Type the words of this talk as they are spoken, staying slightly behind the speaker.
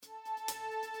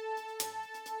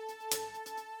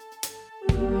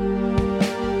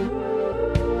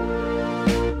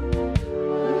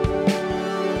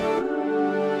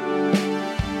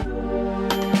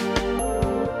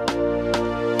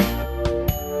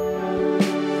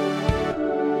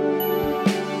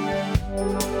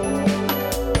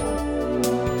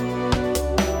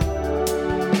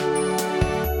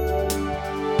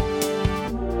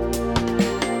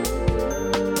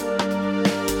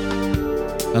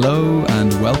Hello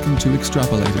and welcome to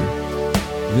Extrapolator.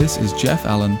 This is Jeff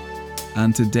Allen,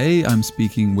 and today I'm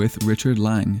speaking with Richard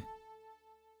Lang.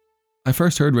 I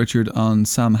first heard Richard on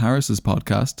Sam Harris's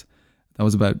podcast. That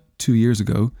was about 2 years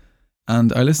ago,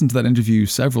 and I listened to that interview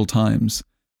several times.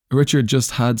 Richard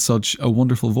just had such a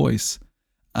wonderful voice,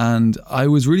 and I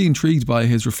was really intrigued by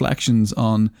his reflections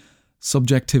on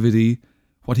subjectivity,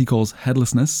 what he calls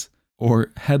headlessness,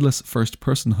 or headless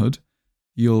first-personhood.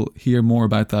 You'll hear more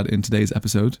about that in today's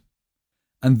episode.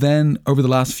 And then, over the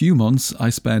last few months, I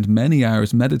spent many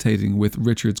hours meditating with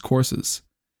Richard's courses.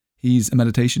 He's a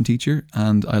meditation teacher,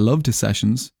 and I loved his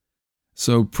sessions.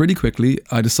 So pretty quickly,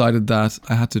 I decided that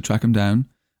I had to track him down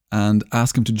and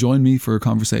ask him to join me for a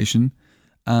conversation,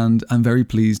 and I'm very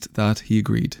pleased that he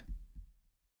agreed.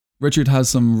 Richard has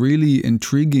some really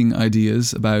intriguing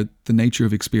ideas about the nature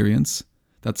of experience.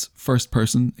 That's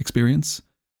first-person experience,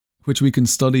 which we can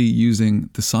study using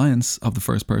the science of the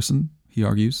first person, he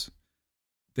argues.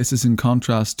 This is in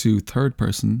contrast to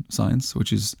third-person science,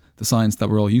 which is the science that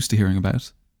we're all used to hearing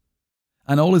about.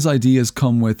 And all his ideas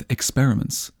come with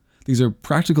experiments. These are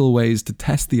practical ways to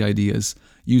test the ideas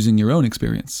using your own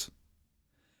experience.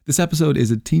 This episode is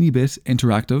a teeny bit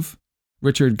interactive.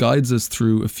 Richard guides us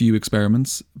through a few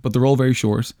experiments, but they're all very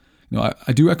short.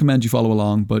 I do recommend you follow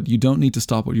along, but you don't need to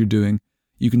stop what you're doing.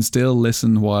 You can still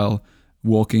listen while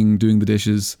walking, doing the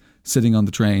dishes, sitting on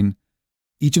the train.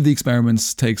 Each of the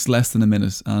experiments takes less than a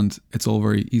minute, and it's all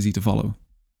very easy to follow.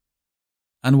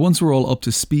 And once we're all up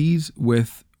to speed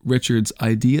with Richard's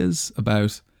ideas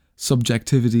about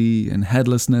subjectivity and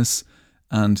headlessness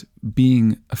and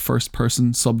being a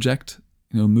first-person subject,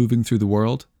 moving through the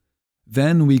world,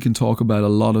 then we can talk about a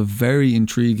lot of very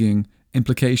intriguing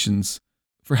implications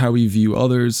for how we view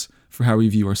others, for how we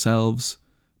view ourselves,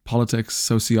 politics,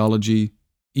 sociology,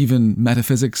 even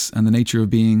metaphysics and the nature of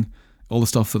being, all the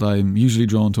stuff that I'm usually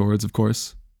drawn towards, of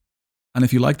course. And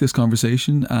if you like this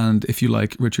conversation, and if you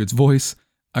like Richard's voice,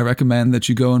 I recommend that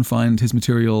you go and find his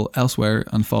material elsewhere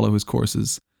and follow his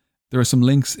courses. There are some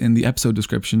links in the episode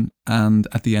description and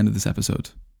at the end of this episode.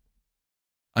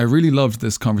 I really loved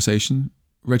this conversation.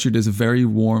 Richard is a very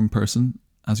warm person,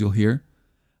 as you'll hear,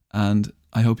 and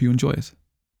I hope you enjoy it.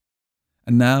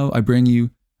 And now I bring you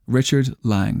Richard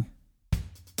Lang.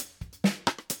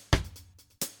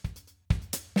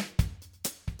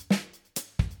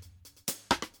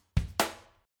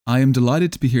 I am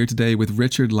delighted to be here today with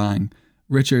Richard Lang.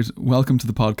 Richard, welcome to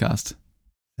the podcast.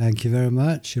 Thank you very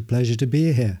much. A pleasure to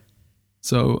be here.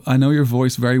 So, I know your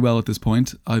voice very well at this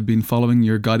point. I've been following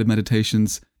your guided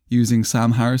meditations using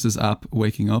Sam Harris's app,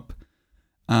 Waking Up.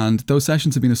 And those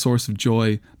sessions have been a source of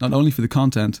joy, not only for the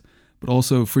content, but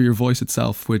also for your voice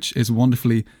itself, which is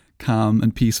wonderfully calm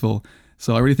and peaceful.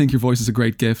 So I really think your voice is a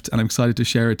great gift, and I'm excited to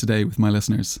share it today with my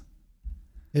listeners.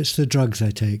 It's the drugs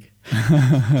I take.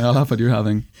 I'll have what you're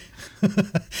having.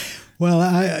 Well,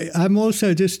 I'm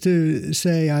also, just to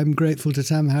say, I'm grateful to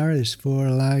Sam Harris for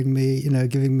allowing me,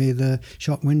 giving me the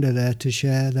shop window there to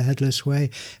share the Headless Way.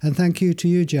 And thank you to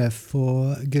you, Jeff,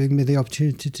 for giving me the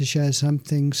opportunity to share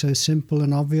something so simple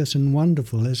and obvious and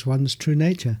wonderful as one's true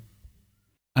nature.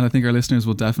 And I think our listeners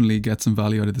will definitely get some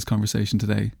value out of this conversation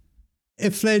today.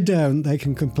 If they don't, they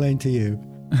can complain to you.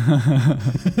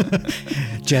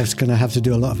 Jeff's going to have to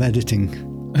do a lot of editing.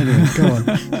 Anyway, go on.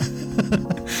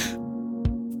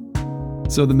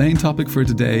 So the main topic for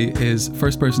today is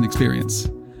first-person experience.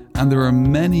 And there are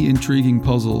many intriguing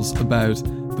puzzles about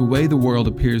the way the world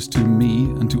appears to me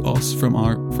and to us from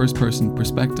our first-person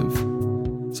perspective.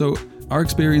 So our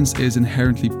experience is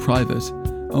inherently private.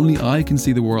 Only I can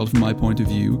see the world from my point of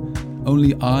view.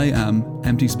 Only I am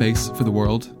empty space for the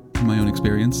world in my own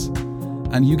experience.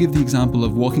 And you give the example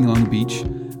of walking along a beach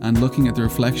and looking at the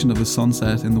reflection of the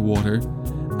sunset in the water,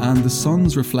 and the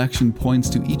sun's reflection points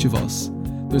to each of us.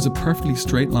 There's a perfectly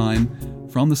straight line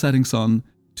from the setting sun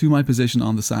to my position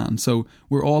on the sand. So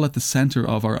we're all at the center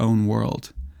of our own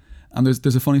world. And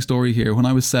there's a funny story here. When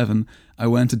I was 7, I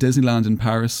went to Disneyland in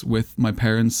Paris with my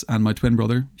parents and my twin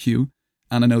brother, Hugh.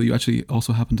 And I know you actually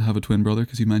also happen to have a twin brother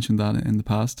because you mentioned that in the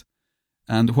past.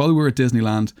 And while we were at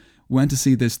Disneyland, we went to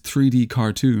see this 3D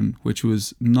cartoon, which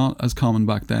was not as common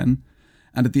back then.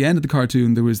 And at the end of the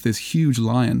cartoon, there was this huge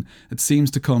lion that seems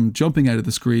to come jumping out of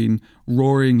the screen,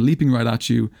 roaring, leaping right at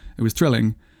you. It was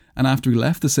thrilling. And after we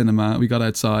left the cinema, we got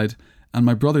outside, and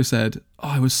my brother said,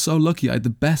 I was so lucky. I had the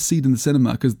best seat in the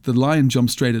cinema because the lion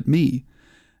jumped straight at me.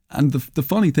 And the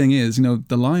funny thing is,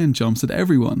 the lion jumps at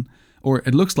everyone. Or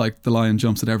it looks like the lion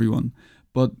jumps at everyone.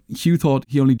 But Hugh thought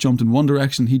he only jumped in one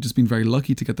direction. He'd just been very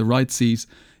lucky to get the right seat.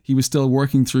 He was still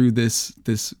working through this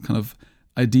kind of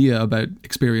idea about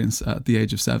experience at the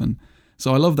age of 7.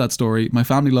 So I love that story. My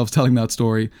family loves telling that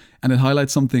story, and it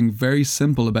highlights something very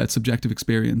simple about subjective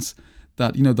experience,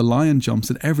 that, the lion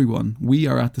jumps at everyone. We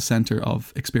are at the center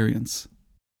of experience.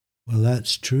 Well,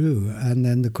 that's true. And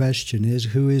then the question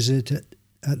is, who is it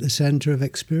at the center of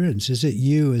experience? Is it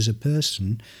you as a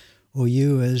person, or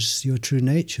you as your true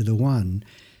nature, the one?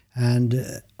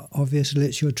 And obviously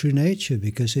it's your true nature,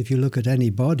 because if you look at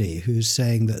anybody who's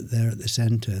saying that they're at the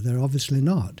center, they're obviously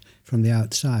not from the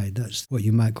outside. That's what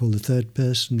you might call the third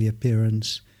person, the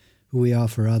appearance, who we are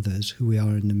for others, who we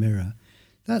are in the mirror.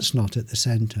 That's not at the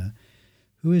center.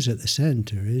 Who is at the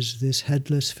center is this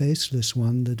headless, faceless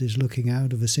one that is looking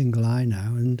out of a single eye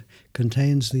now and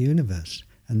contains the universe.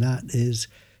 And that is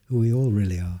who we all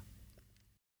really are.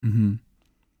 Mm-hmm.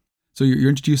 So you're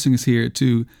introducing us here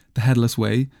to the Headless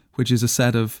Way, which is a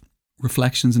set of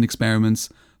reflections and experiments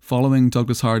following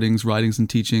Douglas Harding's writings and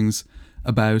teachings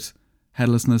about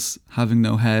headlessness, having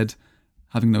no head,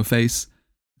 having no face.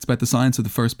 It's about the science of the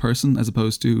first person as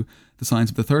opposed to the science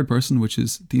of the third person, which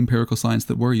is the empirical science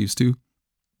that we're used to.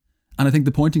 And I think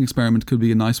the pointing experiment could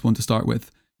be a nice one to start with,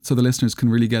 so the listeners can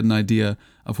really get an idea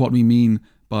of what we mean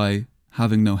by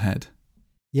having no head.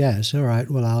 Yes, all right.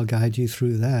 Well, I'll guide you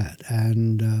through that.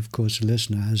 And of course, the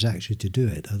listener has actually to do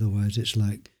it. Otherwise, it's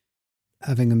like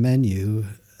having a menu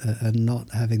and not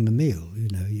having the meal.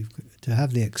 To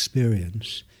have the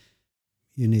experience,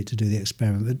 you need to do the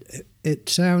experiment. But it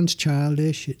sounds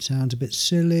childish. It sounds a bit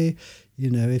silly.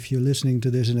 If you're listening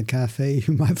to this in a cafe,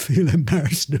 you might feel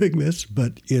embarrassed doing this.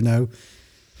 But,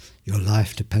 your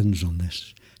life depends on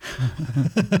this.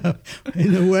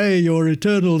 In a way, your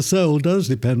eternal soul does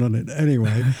depend on it.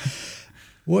 Anyway,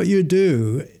 what you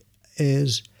do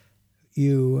is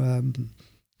you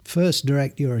first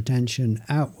direct your attention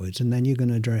outwards, and then you're going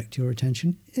to direct your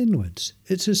attention inwards.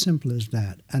 It's as simple as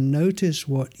that. And notice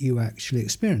what you actually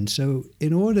experience. So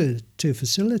in order to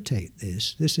facilitate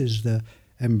this is the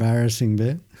embarrassing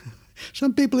bit.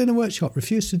 Some people in a workshop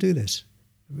refuse to do this.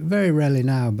 Very rarely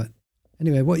now, but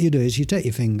anyway, what you do is you take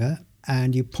your finger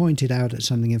and you point it out at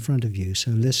something in front of you.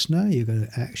 So listener, you've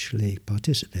got to actually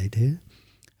participate here.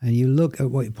 And you look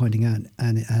at what you're pointing at,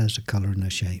 and it has a colour and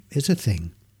a shape. It's a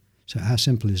thing. So how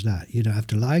simple is that? You don't have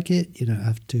to like it. You don't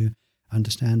have to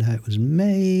understand how it was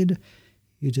made.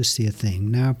 You just see a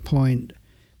thing. Now point,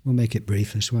 we'll make it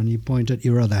brief, this one. You point at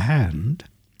your other hand,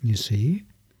 you see,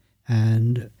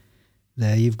 and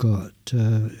there you've got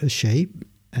a shape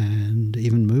and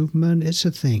even movement. It's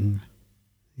a thing.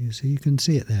 You see, you can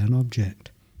see it there, an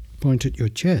object. Point at your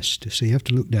chest. So you have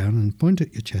to look down and point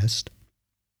at your chest.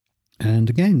 And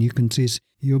again, you can see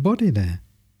your body there.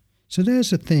 So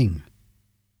there's a thing.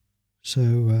 So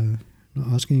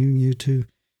not asking you to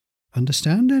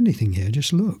understand anything here,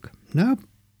 just look. Now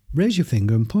raise your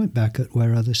finger and point back at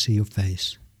where others see your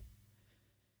face.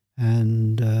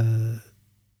 And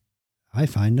I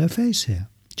find no face here,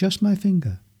 just my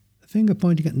finger. A finger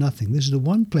pointing at nothing. This is the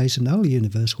one place in the whole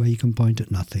universe where you can point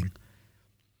at nothing.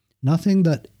 Nothing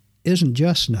that isn't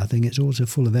just nothing, it's also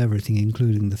full of everything,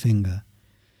 including the finger.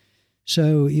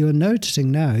 So you're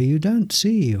noticing now you don't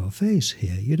see your face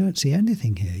here. You don't see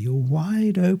anything here. You're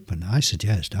wide open. I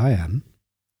suggest I am.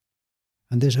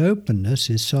 And this openness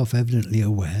is self-evidently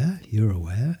aware, you're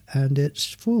aware, and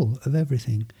it's full of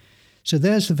everything. So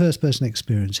there's the first person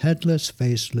experience, headless,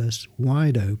 faceless,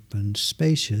 wide open,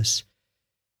 spacious,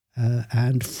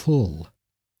 and full.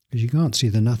 Because you can't see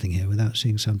the nothing here without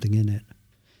seeing something in it.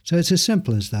 So it's as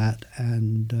simple as that,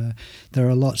 and there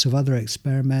are lots of other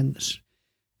experiments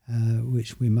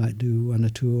which we might do one or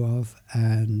two of,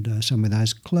 and some with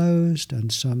eyes closed,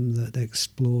 and some that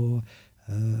explore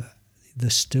the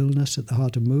stillness at the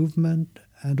heart of movement,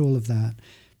 and all of that.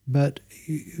 But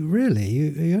really,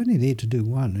 you only need to do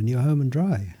one, and you're home and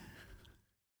dry.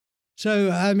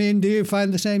 So, I mean, do you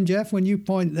find the same, Jeff? When you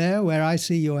point there where I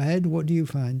see your head, what do you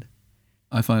find?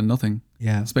 I find nothing.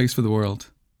 Yeah. Space for the world.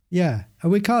 Yeah,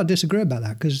 and we can't disagree about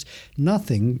that, because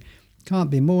nothing can't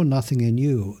be more nothing in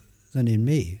you than in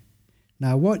me.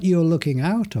 Now, what you're looking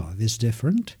out of is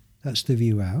different. That's the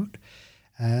view out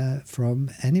from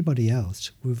anybody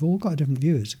else. We've all got a different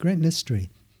view. It's a great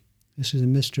mystery. This is a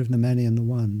mystery of the many and the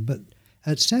one. But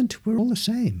at Cent, we're all the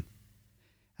same.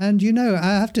 And, you know,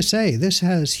 I have to say, this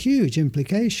has huge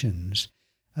implications.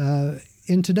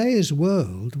 In today's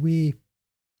world, we've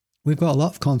got a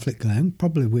lot of conflict going.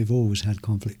 Probably we've always had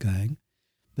conflict going.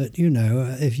 But, you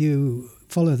know, if you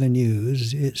follow the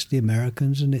news, it's the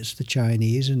Americans and it's the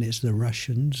Chinese and it's the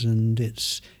Russians and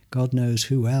it's God knows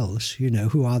who else, you know,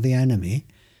 who are the enemy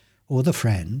or the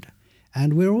friend.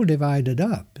 And we're all divided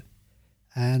up.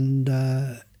 And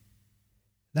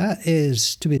that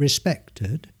is to be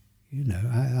respected.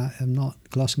 I am not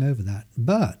glossing over that.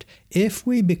 But if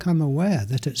we become aware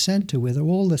that at center we're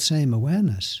all the same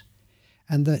awareness,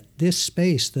 and that this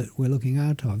space that we're looking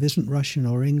out of isn't Russian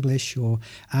or English or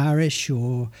Irish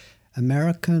or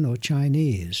American or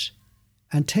Chinese,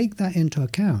 and take that into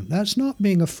account, that's not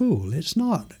being a fool. It's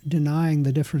not denying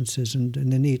the differences and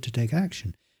the need to take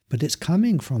action, but it's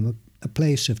coming from a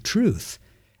place of truth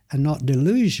and not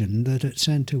delusion that at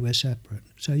center we're separate.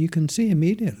 So you can see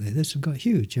immediately this has got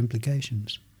huge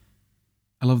implications.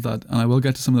 I love that. And I will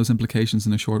get to some of those implications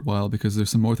in a short while because there's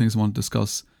some more things I want to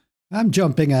discuss. I'm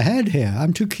jumping ahead here.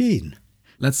 I'm too keen.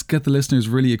 Let's get the listeners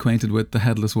really acquainted with the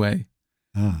headless way.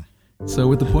 So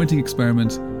with the pointing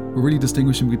experiment, we're really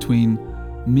distinguishing between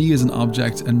me as an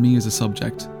object and me as a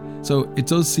subject. So it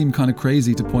does seem kind of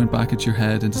crazy to point back at your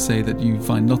head and to say that you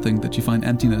find nothing, that you find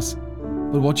emptiness.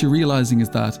 But what you're realizing is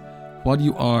that what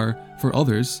you are for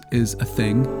others is a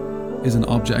thing, is an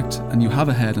object, and you have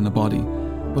a head and a body.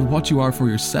 But what you are for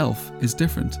yourself is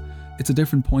different. It's a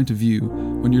different point of view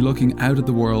when you're looking out at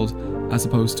the world as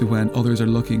opposed to when others are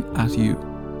looking at you.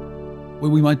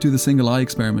 Well, we might do the single eye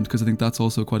experiment because I think that's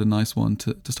also quite a nice one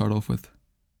to start off with.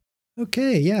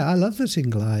 Okay, yeah, I love the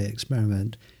single eye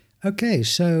experiment. Okay,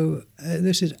 so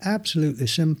this is absolutely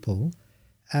simple,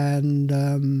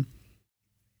 and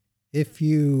if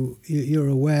you're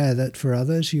aware that for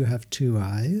others you have two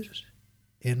eyes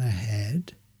in a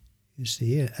head, you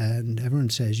see it, and everyone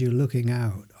says you're looking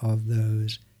out of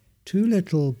those two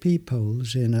little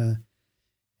peepholes in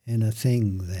a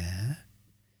thing there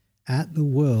at the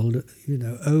world,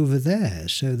 over there.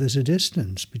 So there's a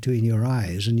distance between your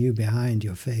eyes and you behind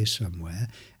your face somewhere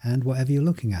and whatever you're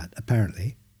looking at,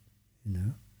 apparently,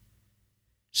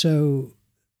 So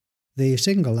the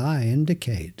single eye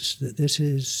indicates that this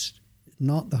is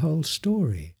not the whole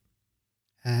story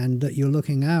and that you're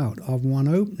looking out of one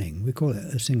opening. We call it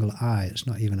a single eye. It's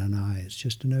not even an eye. It's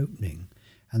just an opening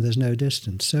and there's no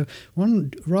distance. So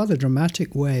one rather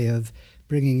dramatic way of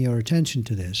bringing your attention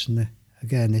to this, and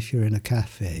again, if you're in a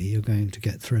cafe, you're going to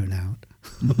get thrown out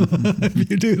if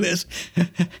you do this.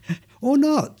 Or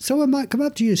not. Someone might come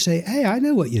up to you and say, hey, I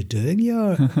know what you're doing.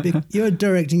 You're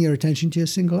directing your attention to your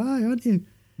single eye, aren't you?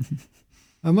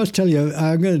 I must tell you,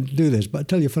 I'm going to do this, but I'll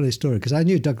tell you a funny story, because I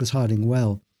knew Douglas Harding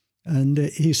well. And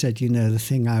he said, the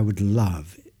thing I would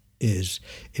love is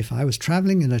if I was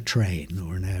traveling in a train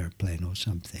or an airplane or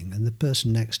something, and the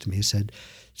person next to me said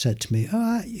to me,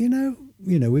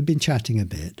 we've been chatting a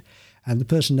bit, and the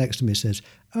person next to me says,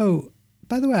 oh,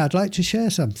 by the way, I'd like to share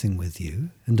something with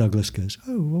you. And Douglas goes,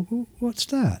 oh, what's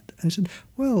that? I said,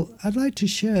 well, I'd like to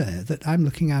share that I'm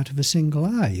looking out of a single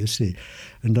eye, you see.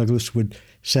 And Douglas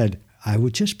said, I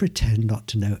would just pretend not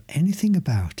to know anything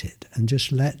about it and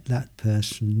just let that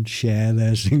person share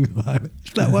their single eye.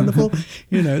 Isn't that wonderful?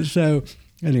 So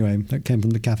anyway, that came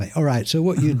from the cafe. All right, so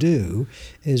what you do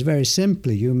is very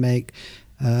simply you make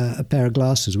a pair of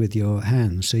glasses with your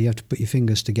hands. So you have to put your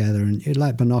fingers together, and you're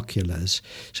like binoculars.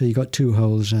 So you've got two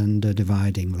holes and a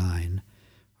dividing line.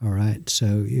 All right,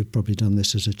 so you've probably done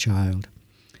this as a child.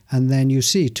 And then you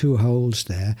see two holes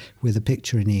there with a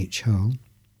picture in each hole.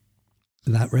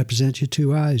 That represents your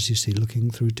two eyes, you see,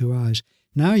 looking through two eyes.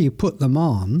 Now you put them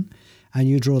on, and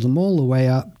you draw them all the way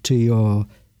up to your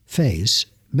face,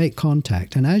 make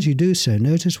contact, and as you do so,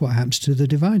 notice what happens to the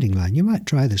dividing line. You might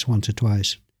try this once or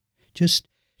twice. Just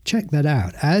check that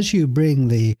out. As you bring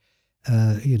the,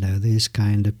 these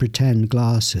kind of pretend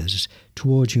glasses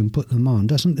towards you and put them on,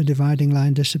 doesn't the dividing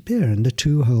line disappear and the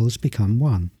two holes become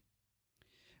one?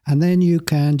 And then you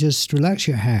can just relax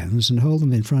your hands and hold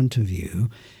them in front of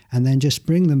you and then just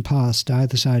bring them past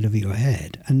either side of your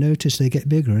head and notice they get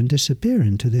bigger and disappear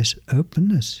into this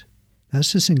openness.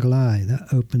 That's the single eye,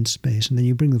 that open space. And then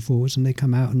you bring them forwards and they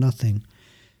come out nothing.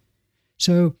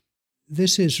 So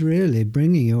this is really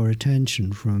bringing your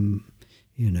attention from,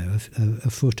 a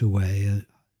foot away,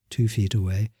 2 feet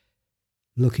away,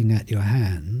 looking at your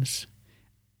hands,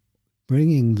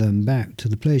 bringing them back to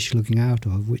the place you're looking out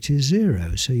of, which is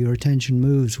zero. So your attention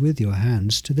moves with your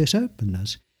hands to this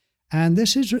openness. And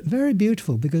this is very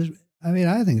beautiful because, I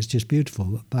think it's just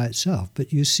beautiful by itself,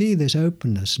 but you see this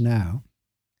openness now.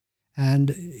 And,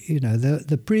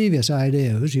 the previous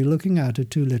idea was you're looking out of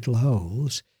two little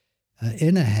holes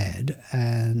in a head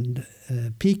and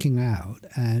peeking out,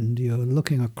 and you're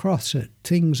looking across at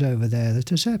things over there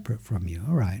that are separate from you.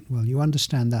 All right, well, you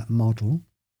understand that model.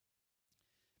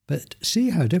 But see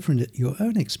how different your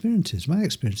own experience is. My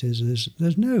experience is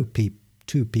there's no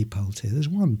two peepholes here. There's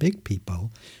one big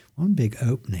peephole, one big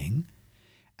opening,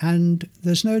 and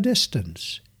there's no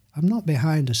distance. I'm not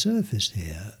behind a surface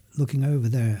here looking over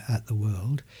there at the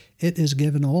world. It is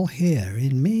given all here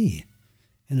in me.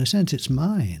 In a sense, it's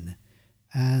mine.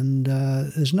 And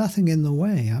there's nothing in the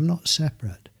way. I'm not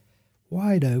separate.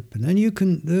 Wide open. And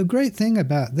the great thing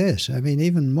about this, I mean,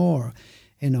 even more,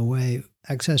 in a way,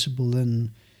 accessible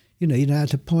than, you don't have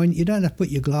to point, you don't have to put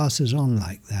your glasses on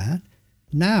like that.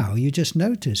 Now you just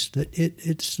notice that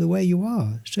it's the way you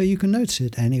are. So you can notice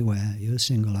it anywhere, you're a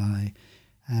single eye.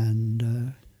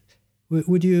 And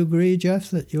would you agree, Jeff,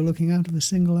 that you're looking out of a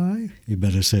single eye? You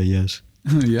better say yes.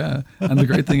 Yeah. And the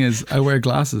great thing is I wear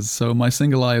glasses, so my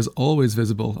single eye is always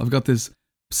visible. I've got this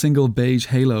single beige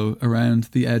halo around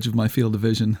the edge of my field of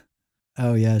vision.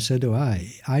 Oh, yeah, so do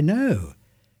I. I know.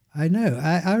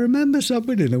 I remember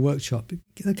somebody in a workshop,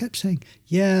 they kept saying,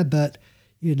 yeah, but,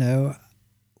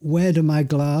 where do my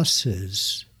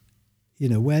glasses,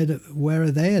 where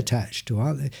are they attached to?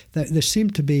 Aren't they? There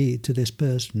seemed to be, to this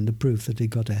person, the proof that he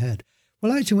got ahead.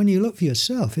 Well, actually, when you look for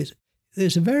yourself,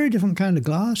 there's a very different kind of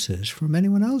glasses from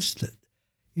anyone else that,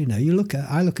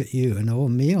 I look at you or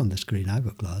me on the screen, I've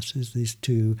got glasses, these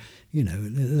two,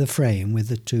 the frame with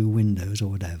the two windows or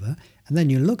whatever. And then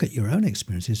you look at your own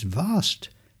experience, this vast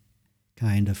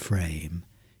kind of frame,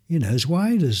 as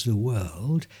wide as the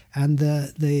world. And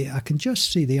I can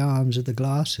just see the arms of the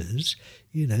glasses,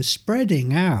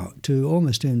 spreading out to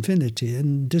almost infinity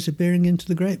and disappearing into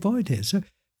the great void here. So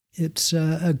it's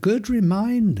a good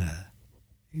reminder,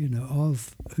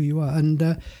 of who you are.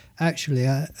 And actually,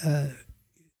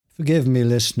 forgive me,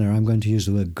 listener, I'm going to use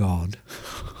the word God.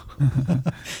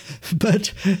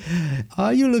 But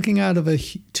are you looking out of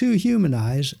two human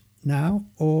eyes now,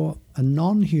 or a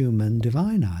non-human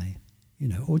divine eye?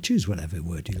 Or choose whatever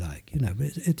word you like.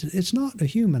 But it's not a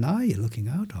human eye you're looking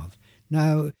out of.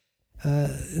 Now,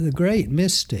 the great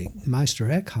mystic Meister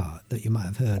Eckhart, that you might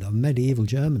have heard of, medieval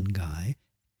German guy,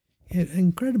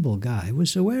 incredible guy,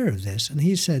 was aware of this, and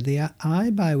he said, the eye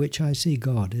by which I see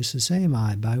God is the same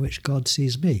eye by which God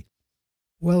sees me.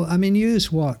 Well, I mean,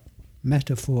 use what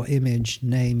metaphor, image,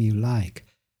 name you like,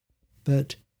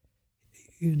 but,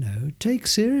 take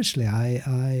seriously,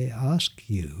 I ask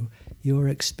you, your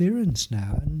experience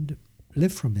now, and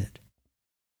live from it.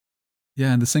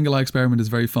 Yeah, and the single eye experiment is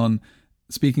very fun.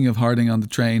 Speaking of harding on the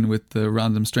train with the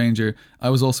random stranger, I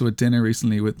was also at dinner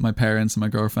recently with my parents and my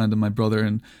girlfriend and my brother,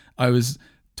 and I was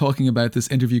talking about this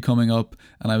interview coming up,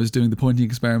 and I was doing the pointing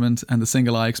experiment and the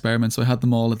single eye experiment, so I had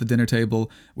them all at the dinner table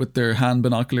with their hand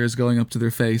binoculars going up to their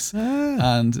face.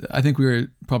 And I think we were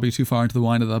probably too far into the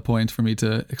wine at that point for me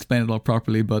to explain it all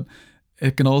properly, but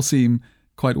it can all seem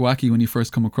quite wacky when you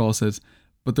first come across it.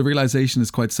 But the realization is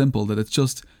quite simple, that it's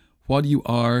just what you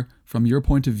are from your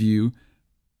point of view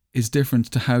is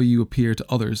different to how you appear to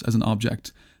others as an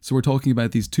object. So we're talking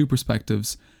about these two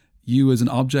perspectives. You as an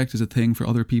object, as a thing for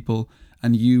other people,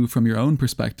 and you from your own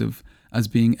perspective as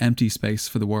being empty space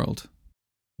for the world.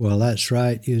 Well, that's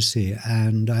right, you see.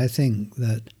 And I think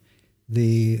that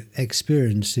the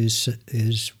experience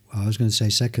is I was going to say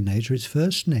second nature, it's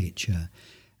first nature.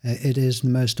 It is the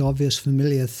most obvious,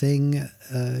 familiar thing.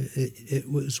 It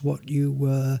was what you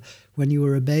were when you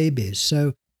were a baby.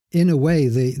 So in a way,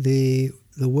 the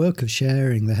work of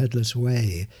sharing the Headless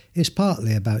Way is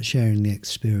partly about sharing the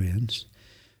experience,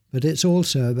 but it's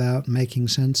also about making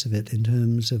sense of it in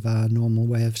terms of our normal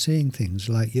way of seeing things,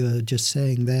 like you're just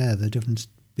saying there, the difference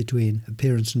between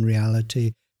appearance and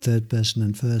reality, third person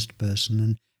and first person,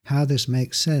 and how this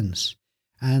makes sense.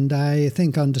 And I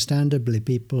think understandably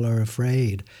people are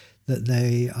afraid that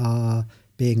they are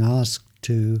being asked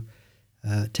to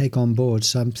take on board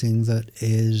something that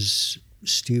is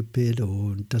stupid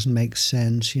or doesn't make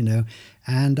sense,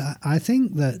 And I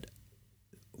think that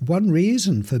one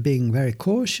reason for being very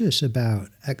cautious about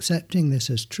accepting this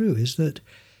as true is that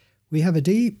we have a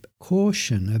deep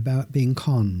caution about being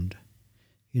conned,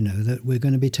 that we're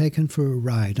going to be taken for a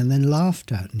ride and then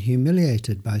laughed at and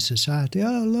humiliated by society.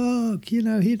 Oh, look, he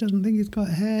doesn't think he's got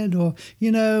a head, or,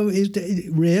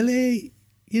 really,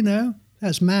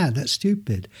 that's mad, that's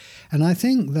stupid. And I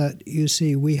think that, you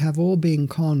see, we have all been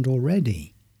conned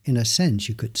already, in a sense,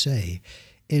 you could say,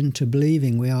 into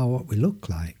believing we are what we look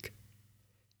like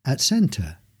at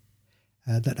centre,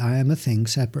 that I am a thing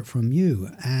separate from you.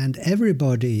 And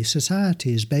everybody,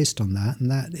 society is based on that,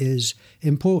 and that is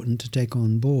important to take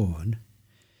on board.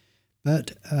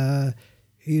 But,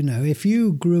 if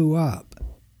you grew up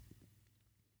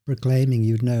proclaiming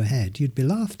you'd no head, you'd be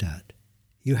laughed at.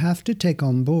 You have to take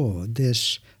on board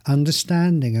this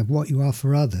understanding of what you are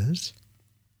for others,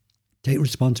 take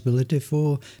responsibility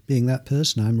for being that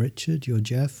person. I'm Richard, you're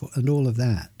Jeff, and all of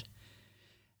that.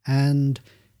 And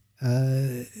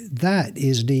that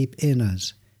is deep in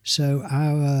us. So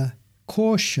our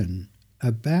caution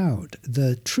about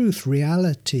the truth,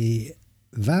 reality,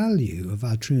 value of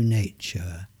our true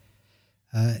nature,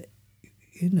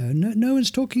 no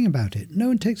one's talking about it. No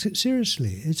one takes it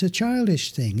seriously. It's a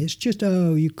childish thing. It's just,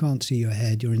 you can't see your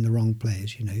head. You're in the wrong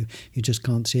place. You just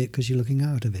can't see it because you're looking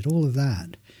out of it. All of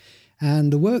that.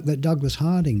 And the work that Douglas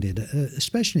Harding did,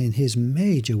 especially in his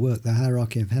major work, The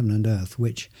Hierarchy of Heaven and Earth,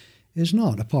 which is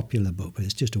not a popular book, but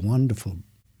it's just a wonderful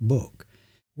book.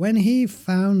 When he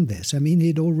found this,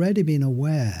 he'd already been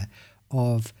aware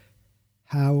of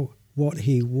how what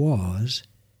he was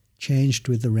changed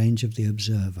with the range of the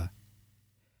observer.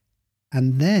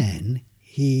 And then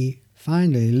he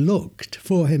finally looked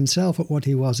for himself at what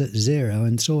he was at zero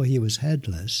and saw he was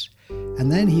headless.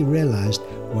 And then he realized,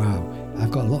 wow,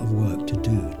 I've got a lot of work to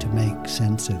do to make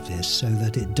sense of this so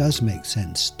that it does make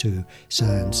sense to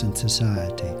science and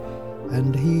society.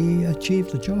 And he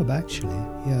achieved the job, actually,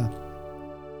 yeah.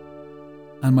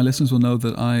 And my listeners will know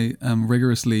that I am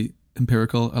rigorously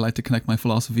empirical. I like to connect my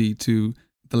philosophy to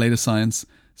the latest science,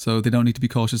 so they don't need to be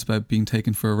cautious about being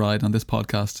taken for a ride on this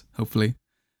podcast, hopefully.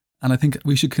 And I think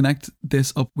we should connect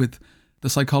this up with the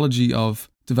psychology of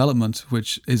development,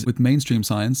 which is with mainstream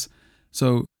science.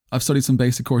 So I've studied some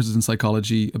basic courses in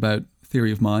psychology about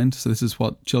theory of mind. So this is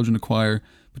what children acquire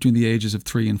between the ages of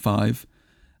 3 and 5.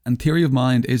 And theory of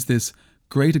mind is this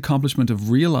great accomplishment of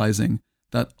realizing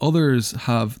that others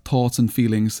have thoughts and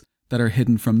feelings that are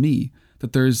hidden from me,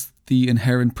 that there's the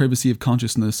inherent privacy of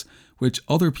consciousness which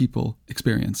other people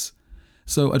experience.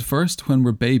 So at first, when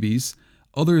we're babies,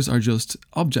 others are just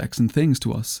objects and things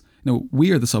to us.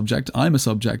 We are the subject, I'm a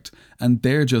subject, and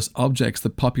they're just objects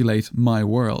that populate my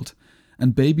world.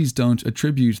 And babies don't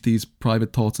attribute these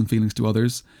private thoughts and feelings to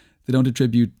others. They don't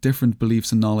attribute different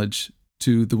beliefs and knowledge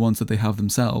to the ones that they have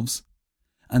themselves.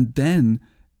 And then,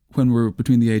 when we're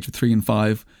between the age of 3 and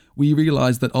 5, we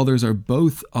realize that others are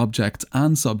both objects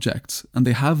and subjects, and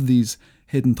they have these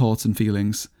hidden thoughts and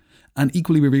feelings. And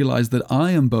equally, we realize that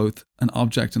I am both an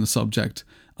object and a subject.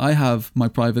 I have my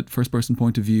private first-person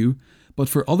point of view, but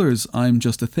for others, I'm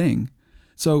just a thing.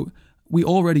 So we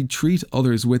already treat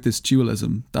others with this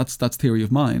dualism. That's theory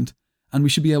of mind. And we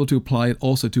should be able to apply it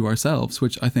also to ourselves,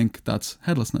 which I think that's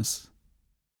headlessness.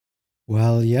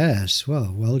 Well, yes.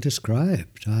 Well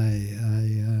described.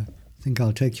 I think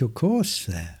I'll take your course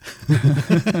there.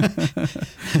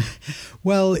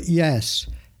 Well, yes.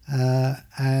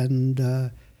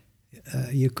 And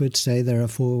you could say there are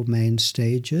 4 main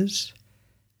stages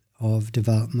of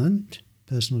development,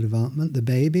 personal development. The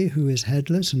baby, who is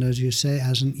headless and, as you say,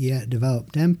 hasn't yet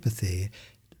developed empathy,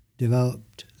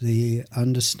 developed the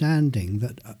understanding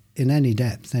that, in any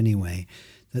depth anyway,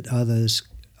 that others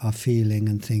are feeling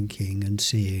and thinking and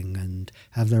seeing and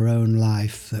have their own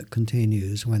life that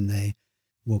continues when they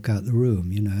walk out the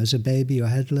room. As a baby, you're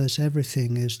headless.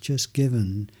 Everything is just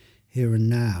given here and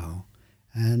now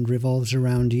and revolves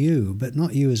around you, but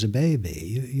not you as a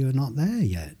baby. You're not there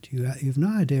yet. You've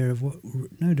no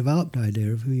developed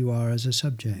idea of who you are as a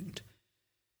subject.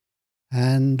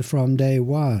 And from day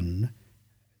one,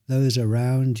 those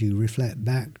around you reflect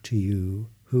back to you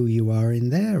who you are in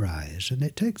their eyes. And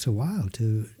it takes a while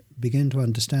to begin to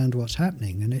understand what's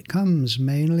happening. And it comes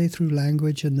mainly through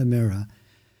language and the mirror,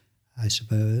 I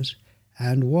suppose.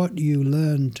 And what you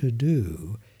learn to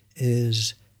do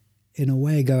is, in a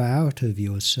way, go out of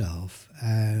yourself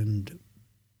and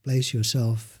place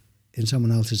yourself in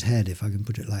someone else's head, if I can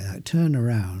put it like that. Turn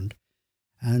around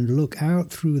and look out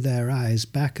through their eyes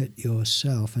back at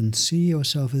yourself and see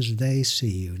yourself as they see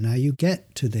you. Now, you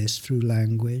get to this through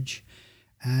language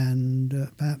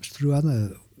and perhaps through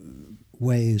other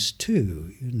ways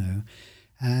too,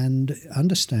 and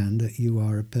understand that you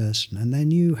are a person. And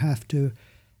then you have to,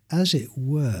 as it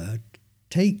were,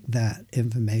 take that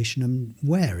information and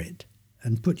wear it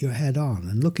and put your head on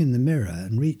and look in the mirror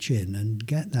and reach in and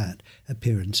get that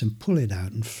appearance and pull it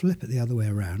out and flip it the other way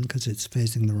around because it's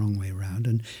facing the wrong way around,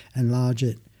 and enlarge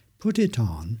it, put it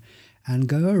on, and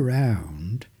go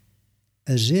around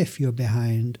as if you're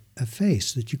behind a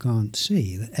face that you can't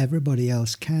see, that everybody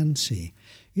else can see.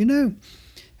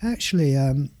 Actually,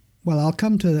 I'm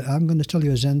going to tell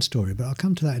you a Zen story, but I'll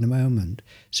come to that in a moment.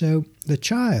 So the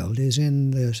child is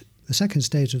in the second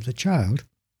stage of the child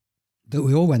that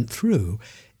we all went through,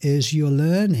 is you're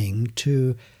learning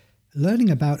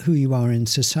about who you are in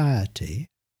society,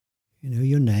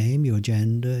 your name, your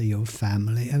gender, your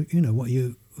family,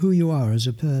 who you are as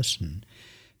a person.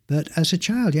 But as a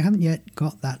child, you haven't yet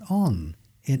got that on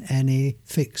in any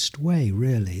fixed way,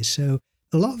 really. So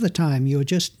a lot of the time, you're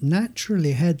just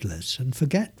naturally headless and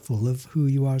forgetful of who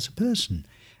you are as a person.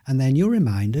 And then you're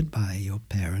reminded by your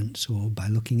parents or by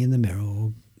looking in the mirror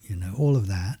or, all of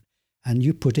that. And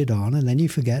you put it on, and then you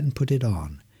forget and put it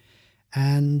on.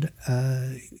 And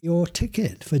your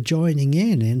ticket for joining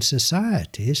in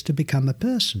society is to become a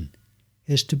person.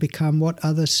 is to become what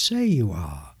others say you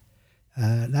are.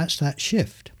 That's that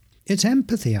shift. It's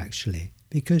empathy, actually,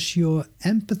 because you're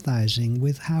empathizing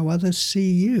with how others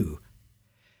see you,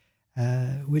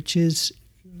 which is,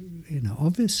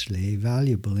 obviously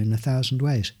valuable in 1,000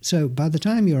 ways. So by the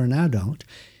time you're an adult,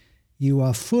 you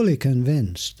are fully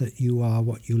convinced that you are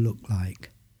what you look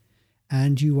like,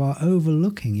 and you are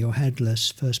overlooking your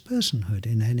headless first-personhood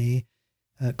in any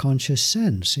conscious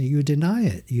sense. You deny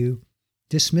it. You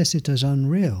dismiss it as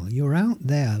unreal. You're out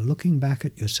there looking back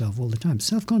at yourself all the time.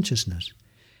 Self-consciousness.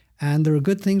 And there are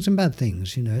good things and bad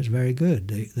things. It's very good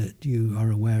that you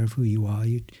are aware of who you are.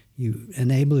 You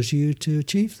enables you to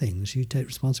achieve things. You take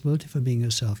responsibility for being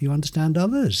yourself. You understand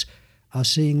others are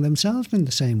seeing themselves in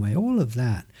the same way. All of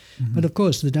that. Mm-hmm. But of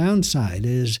course, the downside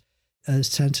is a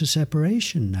sense of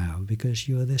separation now, because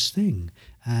you're this thing,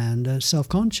 and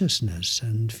self-consciousness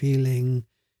and feeling,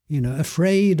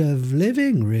 afraid of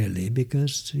living, really,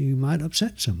 because you might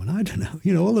upset someone. I don't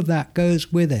know. All of that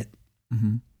goes with it.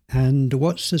 Mm-hmm. And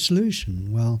what's the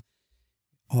solution? Well,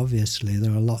 obviously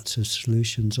there are lots of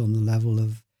solutions on the level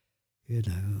of,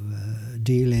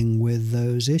 dealing with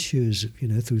those issues,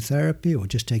 through therapy or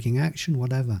just taking action,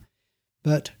 whatever.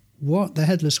 But what the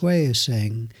Headless Way is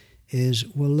saying is,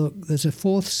 well, look, there's a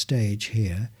fourth stage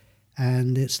here,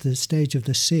 and it's the stage of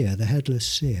the seer, the headless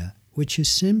seer, which is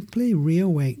simply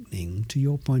reawakening to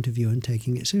your point of view and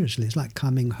taking it seriously. It's like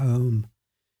coming home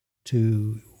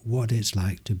to what it's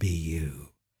like to be you,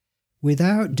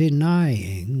 without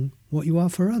denying what you are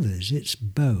for others. It's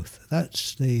both.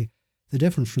 That's the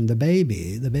difference from the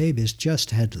baby. The baby is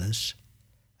just headless,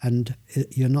 and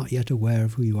you're not yet aware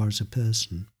of who you are as a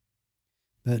person.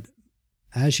 But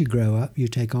as you grow up, you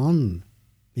take on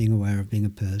being aware of being a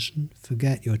person,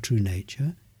 forget your true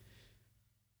nature.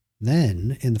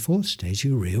 Then, in the fourth stage,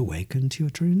 you reawaken to your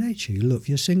true nature. You look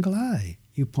for your single eye.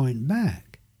 You point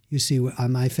back. You see,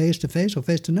 am I face-to-face or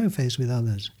face-to-no-face with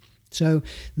others? So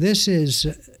this is,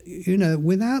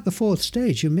 without the fourth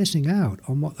stage, you're missing out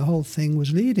on what the whole thing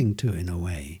was leading to, in a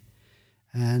way.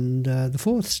 And the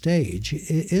fourth stage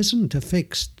isn't a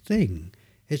fixed thing.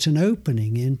 It's an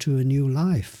opening into a new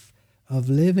life of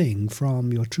living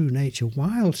from your true nature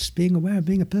whilst being aware of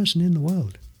being a person in the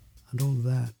world and all of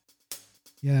that.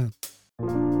 Yeah.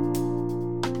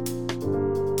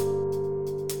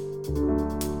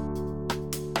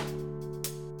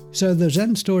 So the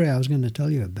Zen story I was going to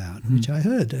tell you about, which I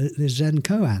heard, the Zen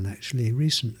koan actually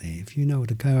recently. If you know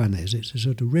what a koan is, it's a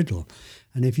sort of riddle.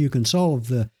 And if you can solve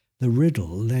the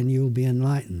riddle, then you'll be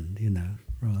enlightened,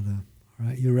 rather. All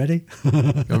right, you ready?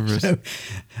 So,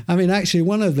 actually,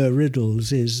 one of the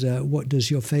riddles is, what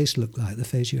does your face look like, the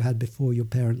face you had before your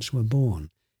parents were born,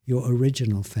 your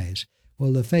original face?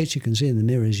 Well, the face you can see in the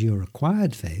mirror is your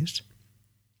acquired face.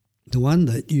 The one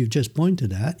that you've just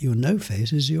pointed at, your no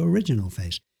face, is your original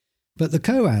face. But the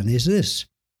koan is this.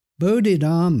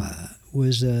 Bodhidharma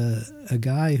was a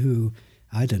guy who,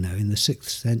 I don't know, in the 6th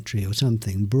century or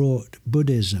something, brought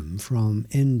Buddhism from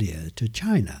India to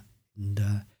China.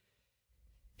 And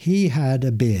he had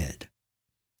a beard,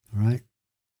 right?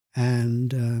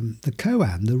 And the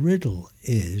koan, the riddle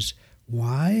is,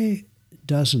 why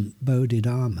doesn't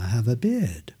Bodhidharma have a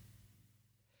beard?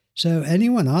 So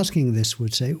anyone asking this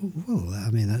would say, well,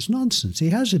 that's nonsense.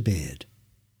 He has a beard.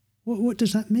 What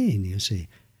does that mean, you see?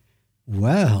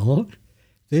 Well,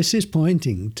 this is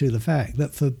pointing to the fact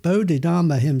that for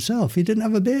Bodhidharma himself, he didn't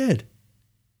have a beard.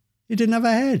 He didn't have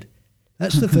a head.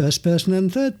 That's the first person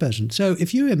and third person. So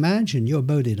if you imagine you're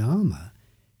Bodhidharma,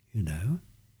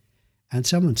 and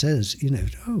someone says,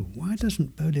 oh, why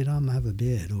doesn't Bodhidharma have a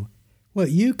beard? Or, well,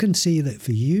 you can see that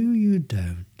for you, you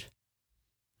don't.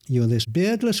 You're this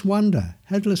beardless wonder,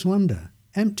 headless wonder,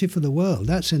 empty for the world.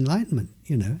 That's enlightenment,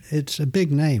 It's a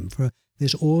big name for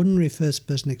this ordinary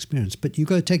first-person experience. But you've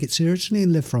got to take it seriously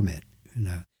and live from it,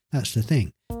 That's the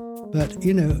thing. But,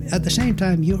 at the same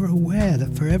time, you're aware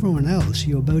that for everyone else,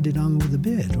 you're Bodhidharma with a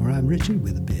beard, or I'm Richard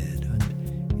with a beard.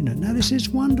 And, now this is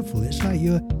wonderful. It's like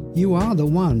you are the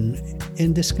one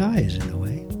in disguise, in a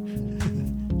way.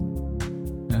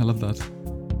 Yeah, I love that.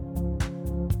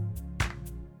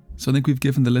 So I think we've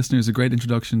given the listeners a great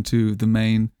introduction to the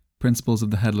main principles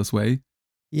of the Headless Way.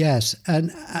 Yes,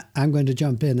 and I'm going to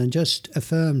jump in and just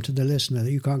affirm to the listener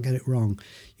that you can't get it wrong.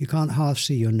 You can't half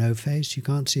see your no face. You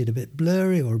can't see it a bit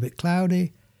blurry or a bit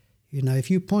cloudy. If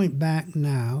you point back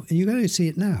now, and you're going to see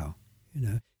it now,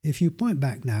 if you point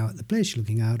back now at the place you're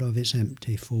looking out of, it's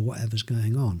empty for whatever's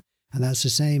going on. And that's the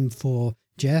same for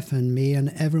Jeff and me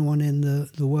and everyone in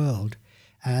the world.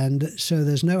 And so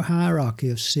there's no hierarchy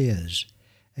of seers.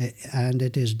 And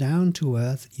it is down to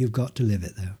earth. You've got to live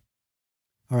it, though.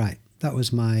 All right. That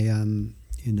was my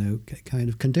kind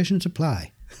of conditions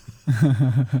apply.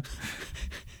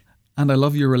 And I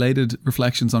love your related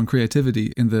reflections on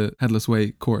creativity in the Headless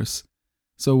Way course.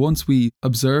 So once we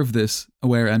observe this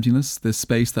aware emptiness, this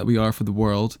space that we are for the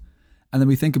world, and then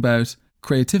we think about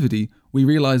creativity, we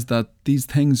realize that these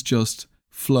things just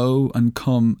flow and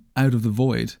come out of the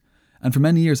void. And for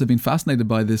many years, I've been fascinated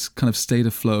by this kind of state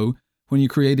of flow. When you're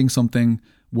creating something,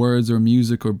 words or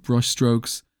music or brush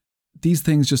strokes, these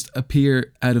things just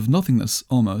appear out of nothingness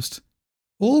almost.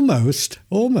 Almost,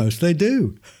 they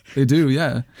do. They do,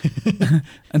 yeah.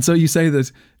 And so you say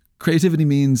that creativity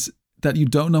means that you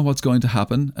don't know what's going to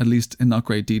happen, at least in not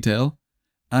great detail.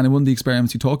 And in one of the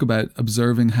experiments you talk about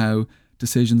observing how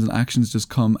decisions and actions just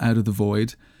come out of the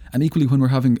void. And equally, when we're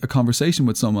having a conversation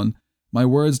with someone, my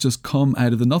words just come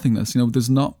out of the nothingness. There's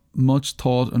not much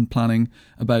thought and planning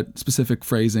about specific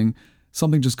phrasing.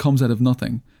 Something just comes out of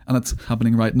nothing. And that's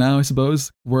happening right now, I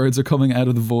suppose. Words are coming out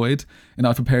of the void. And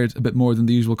I've prepared a bit more than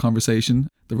the usual conversation,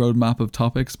 the roadmap of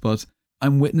topics, but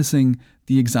I'm witnessing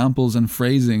the examples and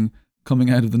phrasing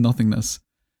coming out of the nothingness.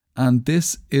 And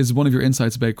this is one of your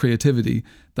insights about creativity,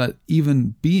 that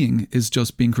even being is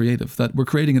just being creative, that we're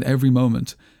creating at every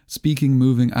moment, speaking,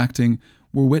 moving, acting.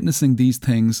 We're witnessing these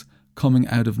things coming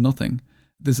out of nothing.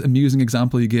 This amusing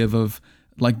example you give of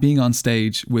like being on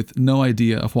stage with no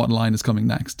idea of what line is coming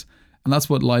next. And that's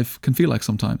what life can feel like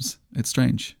sometimes. It's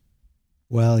strange.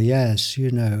 Well, yes,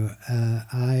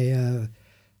 I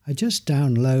just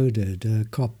downloaded a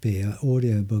copy, an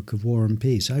audiobook of War and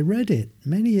Peace. I read it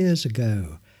many years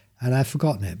ago, and I've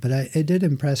forgotten it, but it did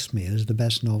impress me as the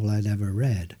best novel I'd ever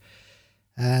read.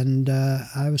 And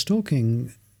I was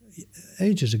talking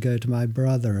ages ago to my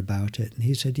brother about it, and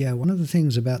he said, yeah, one of the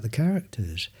things about the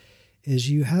characters is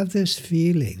you have this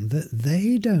feeling that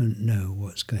they don't know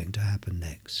what's going to happen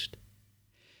next.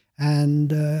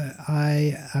 And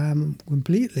I am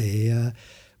completely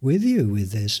with you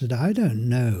with this, that I don't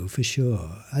know for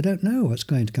sure. I don't know what's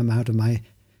going to come out of my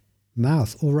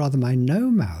mouth, or rather my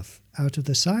no mouth, out of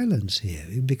the silence here.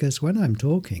 Because when I'm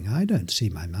talking, I don't see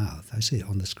my mouth. I see it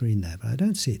on the screen there, but I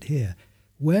don't see it here.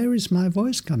 Where is my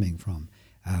voice coming from?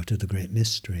 Out of the great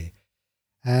mystery.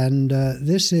 And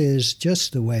this is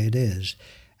just the way it is.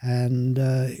 And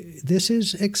this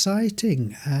is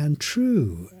exciting and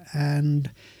true.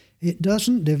 And it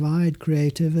doesn't divide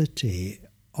creativity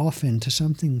off into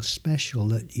something special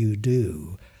that you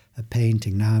do, a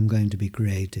painting, now I'm going to be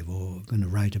creative, or going to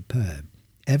write a poem.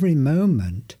 Every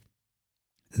moment,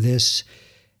 this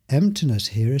emptiness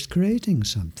here is creating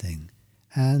something,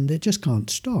 and it just can't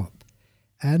stop.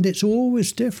 And it's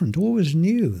always different, always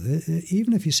new.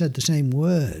 Even if you said the same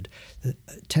word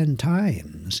 10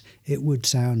 times, it would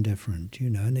sound different,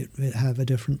 and it would have a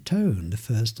different tone, the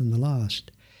first and the last.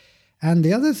 And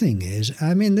the other thing is,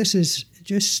 this is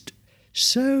just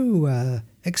so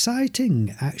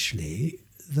exciting, actually,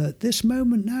 that this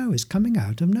moment now is coming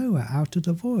out of nowhere, out of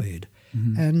the void.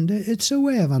 Mm-hmm. And it's a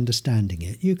way of understanding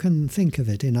it. You can think of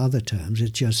it in other terms.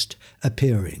 It's just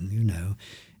appearing,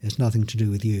 It's nothing to do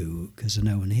with you because there's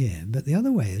no one here. But the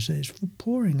other way is that it's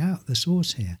pouring out the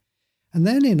source here. And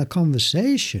then in a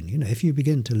conversation, if you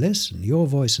begin to listen, your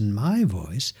voice and my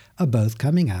voice are both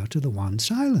coming out of the one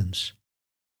silence.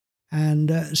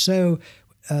 And so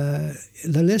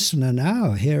the listener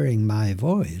now hearing my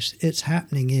voice, it's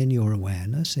happening in your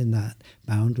awareness, in that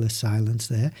boundless silence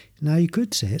there. Now you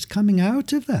could say it's coming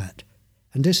out of that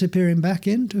and disappearing back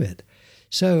into it.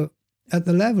 So at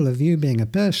the level of you being a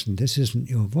person, this isn't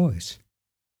your voice.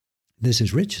 This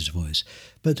is Richard's voice.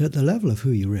 But at the level of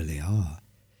who you really are,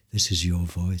 this is your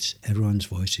voice. Everyone's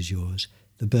voice is yours.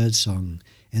 The bird song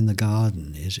in the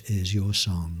garden is your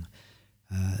song.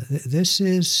 This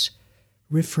is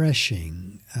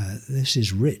refreshing. This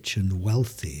is rich and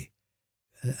wealthy.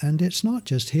 And it's not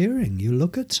just hearing. You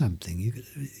look at something,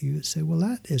 you say, well,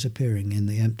 that is appearing in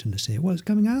the emptiness here. Well, it's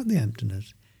coming out of the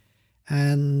emptiness.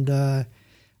 And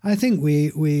I think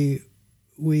we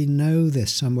know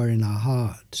this somewhere in our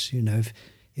hearts.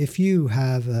 If you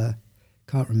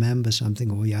can't remember something,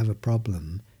 or you have a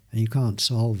problem and you can't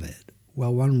solve it,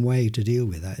 well, one way to deal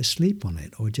with that is sleep on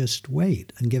it, or just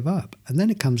wait and give up. And then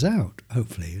it comes out,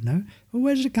 hopefully, Well,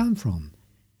 where does it come from?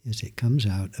 Yes, it comes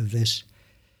out of this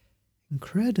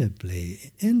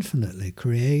incredibly, infinitely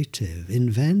creative,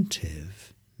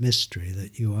 inventive mystery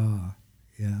that you are.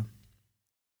 Yeah.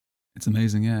 It's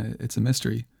amazing, yeah. It's a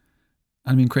mystery.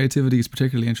 Creativity is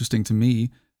particularly interesting to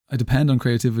me. I depend on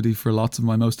creativity for lots of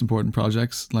my most important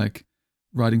projects, like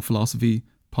writing philosophy,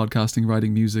 podcasting,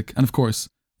 writing music, and of course,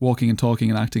 walking and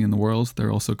talking and acting in the world.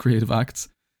 They're also creative acts.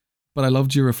 But I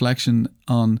loved your reflection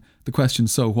on the question,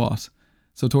 so what?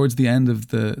 So towards the end of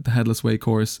the Headless Way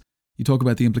course, you talk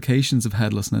about the implications of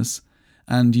headlessness,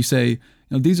 and you say,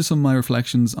 these are some of my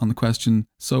reflections on the question,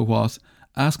 so what?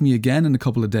 Ask me again in a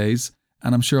couple of days,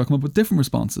 and I'm sure I'll come up with different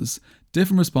responses.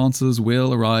 Different responses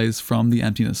will arise from the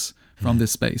emptiness, from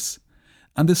this space.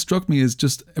 And this struck me as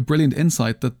just a brilliant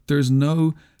insight that there's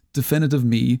no definitive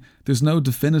me, there's no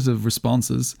definitive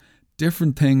responses.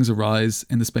 Different things arise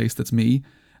in the space that's me.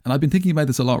 And I've been thinking about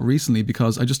this a lot recently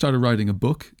because I just started writing a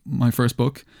book, my first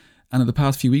book. And in the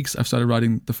past few weeks, I've started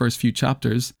writing the first few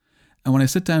chapters. And when I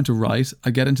sit down to write, I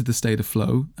get into the state of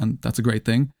flow, and that's a great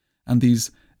thing. And these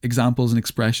examples and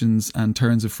expressions and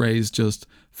turns of phrase just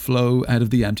flow out of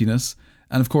the emptiness.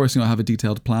 And of course, I have a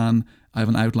detailed plan. I have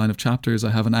an outline of chapters.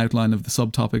 I have an outline of the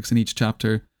subtopics in each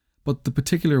chapter. But the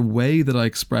particular way that I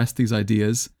express these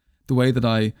ideas, the way that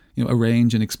I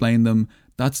arrange and explain them,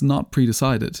 that's not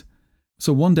pre-decided.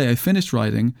 So one day I finished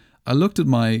writing, I looked at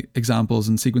my examples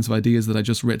and sequence of ideas that I'd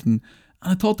just written,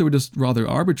 and I thought they were just rather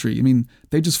arbitrary.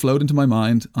 They just flowed into my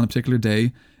mind on a particular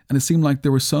day, and it seemed like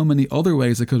there were so many other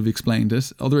ways I could have explained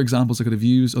it, other examples I could have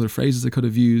used, other phrases I could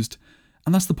have used.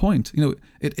 And that's the point.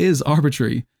 It is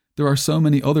arbitrary. There are so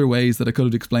many other ways that I could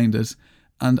have explained it,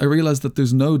 and I realized that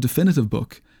there's no definitive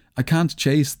book. I can't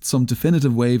chase some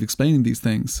definitive way of explaining these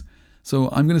things. So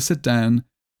I'm going to sit down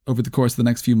over the course of the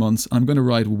next few months, and I'm going to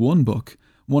write one book,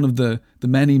 one of the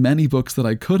many, many books that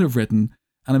I could have written,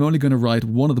 and I'm only going to write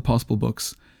one of the possible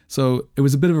books. So it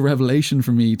was a bit of a revelation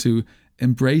for me to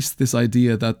embrace this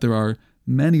idea that there are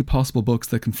many possible books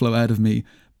that can flow out of me,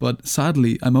 but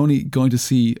sadly, I'm only going to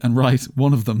see and write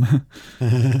one of them.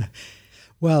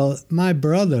 Well, my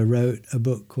brother wrote a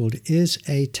book called Is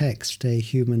a Text a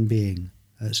Human Being?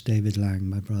 That's David Lang,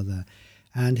 my brother.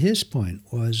 And his point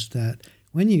was that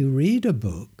when you read a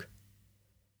book,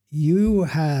 you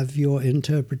have your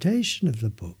interpretation of the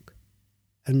book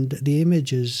and the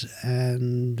images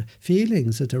and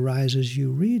feelings that arise as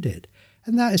you read it.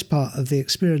 And that is part of the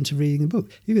experience of reading a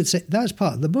book. You could say that's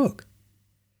part of the book.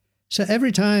 So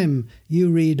every time you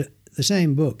read the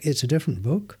same book, it's a different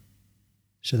book.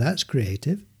 So that's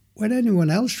creative. When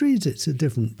anyone else reads it, it's a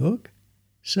different book.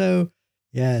 So,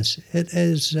 yes, it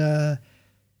is...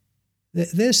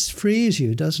 this frees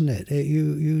you, doesn't it?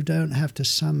 You don't have to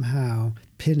somehow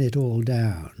pin it all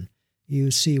down.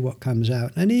 You see what comes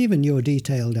out. And even your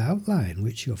detailed outline,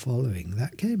 which you're following,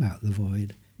 that came out the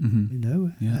void,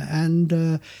 Yeah.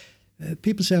 And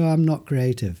people say, I'm not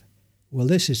creative. Well,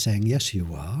 this is saying, yes, you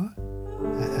are.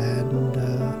 And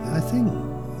I think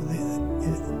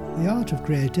the art of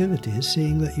creativity is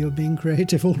seeing that you're being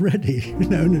creative already.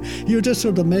 You're just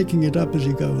sort of making it up as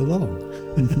you go along.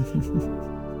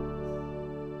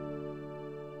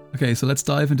 Okay, so let's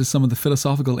dive into some of the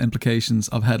philosophical implications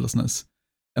of headlessness.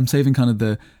 I'm saving kind of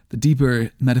the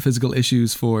deeper metaphysical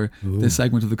issues for this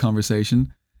segment of the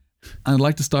conversation. And I'd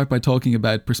like to start by talking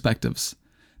about perspectives.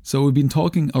 So we've been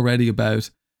talking already about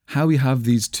how we have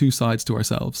these two sides to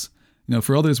ourselves.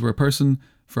 For others, we're a person.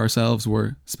 For ourselves,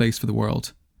 we're space for the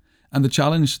world. And the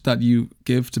challenge that you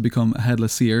give to become a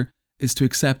headless seer is to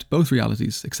accept both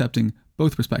realities, accepting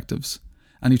both perspectives.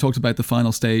 And you talked about the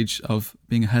final stage of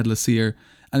being a headless seer.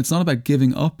 And it's not about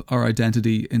giving up our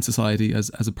identity in society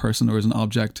as a person or as an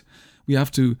object. We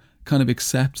have to kind of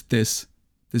accept this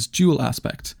dual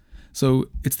aspect. So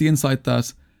it's the insight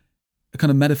that, a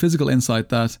kind of metaphysical insight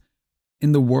that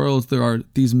in the world there are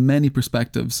these many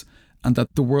perspectives, and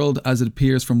that the world as it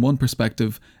appears from one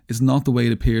perspective is not the way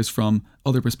it appears from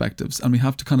other perspectives. And we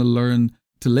have to kind of learn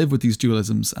to live with these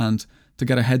dualisms and to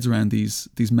get our heads around these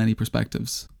many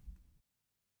perspectives.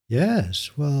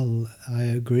 Yes, well, I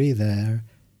agree there.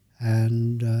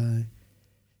 And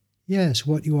yes,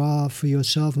 what you are for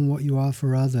yourself and what you are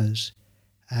for others.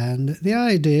 And the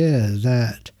idea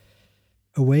that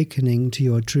awakening to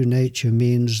your true nature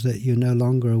means that you're no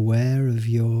longer aware of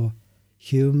your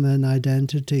human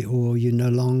identity, or you no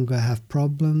longer have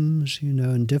problems,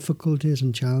 and difficulties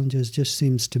and challenges, just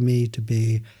seems to me to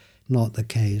be not the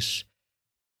case.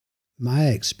 My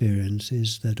experience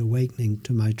is that awakening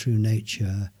to my true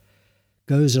nature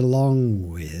goes along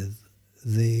with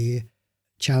the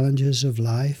challenges of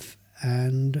life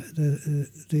and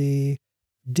the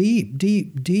deep,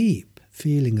 deep, deep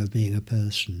feeling of being a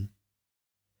person.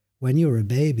 When you're a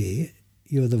baby,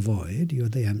 you're the void, you're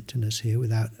the emptiness here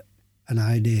without an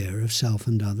idea of self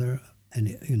and other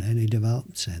in any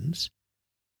developed sense.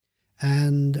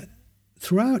 And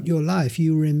throughout your life,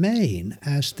 you remain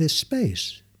as this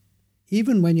space.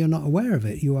 Even when you're not aware of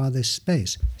it, you are this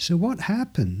space. So what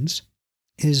happens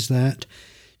is that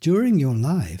during your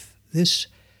life, this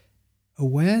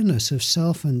awareness of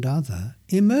self and other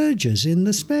emerges in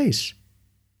the space.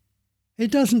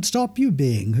 It doesn't stop you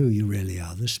being who you really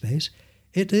are, the space.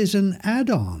 It is an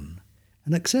add-on.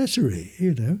 an accessory,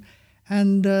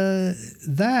 And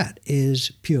that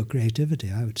is pure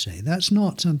creativity, I would say. That's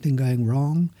not something going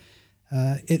wrong.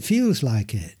 It feels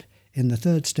like it in the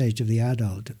third stage of the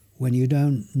adult, when you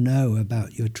don't know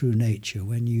about your true nature,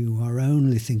 when you are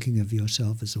only thinking of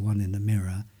yourself as the one in the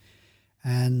mirror.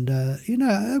 And,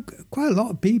 quite a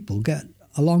lot of people get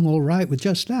along all right with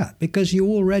just that, because you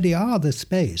already are the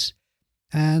space.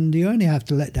 And you only have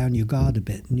to let down your guard a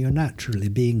bit, and you're naturally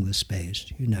being the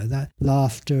space. That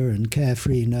laughter and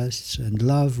carefreeness and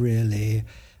love, really,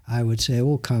 I would say,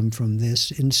 all come from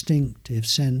this instinctive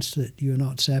sense that you're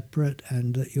not separate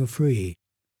and that you're free.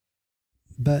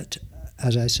 But,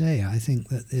 as I say, I think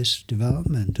that this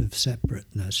development of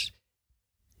separateness,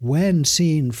 when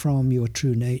seen from your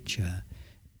true nature,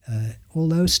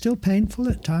 although still painful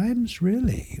at times,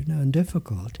 really, and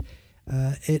difficult,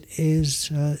 it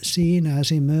is seen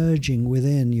as emerging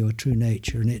within your true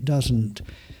nature, and it doesn't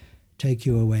take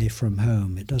you away from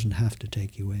home. It doesn't have to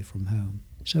take you away from home.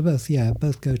 So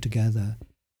both go together.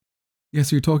 Yeah,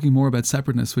 so you're talking more about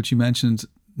separateness, which you mentioned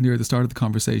near the start of the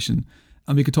conversation.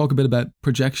 And we could talk a bit about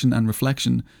projection and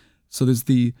reflection. So there's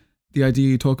the idea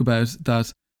you talk about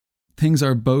that things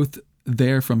are both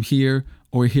there from here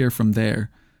or here from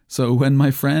there. So when my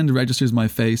friend registers my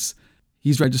face,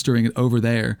 he's registering it over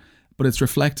there, but it's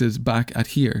reflected back at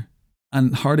here.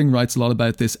 And Harding writes a lot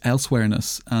about this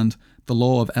elsewhereness and the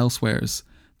law of elsewheres,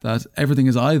 that everything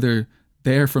is either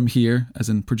there from here, as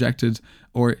in projected,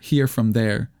 or here from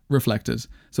there, reflected.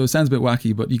 So it sounds a bit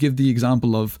wacky, but you give the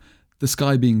example of the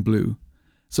sky being blue.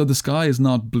 So the sky is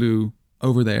not blue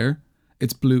over there,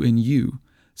 it's blue in you.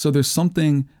 So there's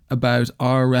something about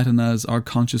our retinas, our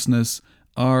consciousness,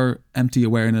 our empty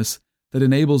awareness that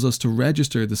enables us to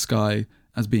register the sky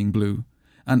as being blue.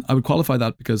 And I would qualify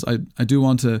that because I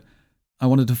want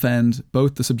to defend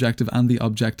both the subjective and the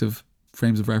objective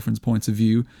frames of reference, points of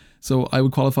view. So I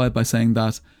would qualify it by saying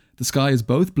that the sky is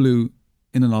both blue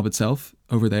in and of itself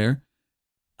over there,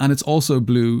 and it's also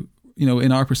blue,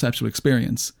 in our perceptual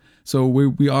experience. So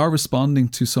we are responding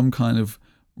to some kind of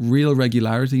real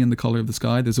regularity in the color of the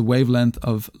sky. There's a wavelength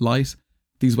of light.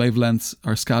 These wavelengths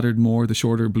are scattered more, the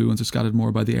shorter blue ones are scattered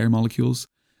more by the air molecules.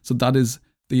 So that is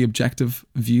the objective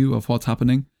view of what's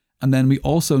happening. And then we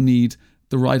also need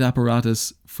the right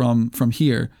apparatus from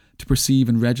here to perceive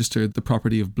and register the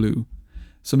property of blue.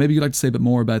 So maybe you'd like to say a bit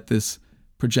more about this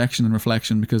projection and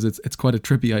reflection, because it's quite a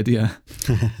trippy idea.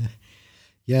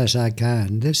 Yes, I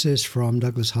can. This is from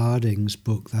Douglas Harding's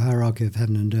book, The Hierarchy of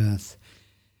Heaven and Earth.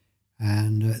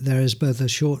 And there is both a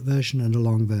short version and a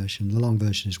long version. The long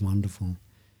version is wonderful.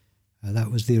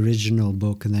 That was the original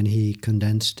book, and then he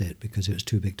condensed it because it was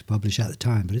too big to publish at the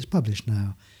time, but it's published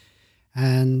now.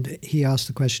 And he asked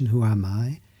the question, who am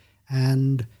I?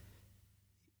 And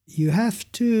you have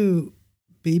to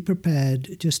be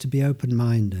prepared just to be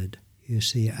open-minded, you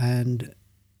see, and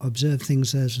observe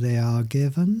things as they are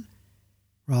given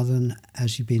rather than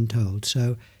as you've been told.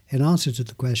 So in answer to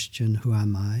the question, who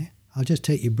am I? I'll just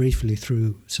take you briefly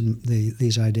through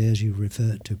these ideas you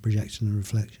referred to, projection and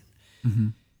reflection. Mm-hmm.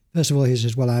 First of all, he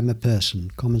says, well, I'm a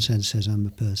person. Common sense says I'm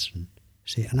a person.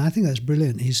 See, and I think that's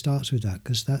brilliant. He starts with that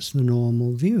because that's the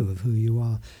normal view of who you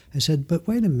are. I said, but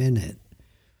wait a minute.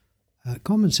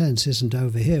 Common sense isn't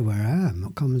over here where I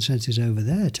am. Common sense is over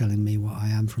there telling me what I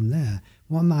am from there.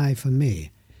 What am I for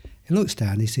me? He looks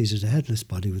down, he sees as a headless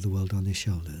body with the world on his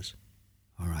shoulders.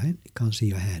 All right? You can't see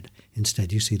your head.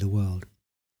 Instead, you see the world.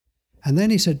 And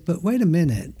then he said, but wait a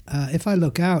minute. If I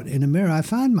look out in a mirror, I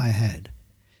find my head.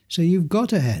 So you've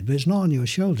got a head, but it's not on your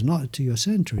shoulder, not to your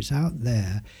center. It's out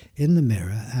there in the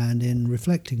mirror and in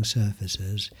reflecting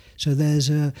surfaces. So there's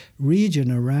a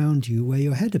region around you where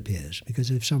your head appears, because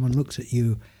if someone looks at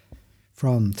you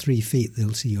from 3 feet,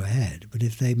 they'll see your head. But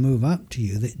if they move up to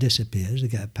you, it disappears. They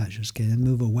get a patch of skin and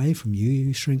move away from you,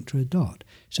 you shrink to a dot.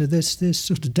 So there's this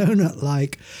sort of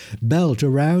donut-like belt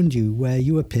around you where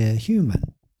you appear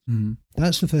human. Mm-hmm.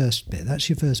 That's the first bit. That's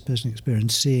your first person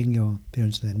experience, seeing your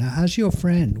appearance there. Now, as your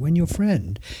friend, when your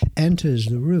friend enters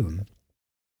the room,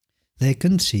 they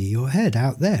can see your head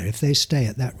out there if they stay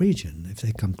at that region. If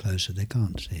they come closer, they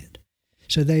can't see it.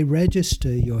 So they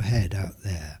register your head out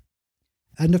there.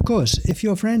 And of course, if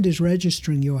your friend is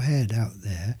registering your head out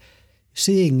there,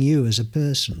 seeing you as a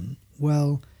person,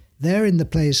 well, they're in the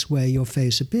place where your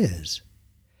face appears.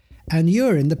 And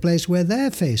you're in the place where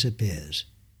their face appears.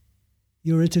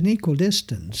 You're at an equal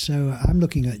distance. So I'm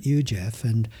looking at you, Jeff,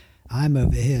 and I'm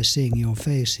over here seeing your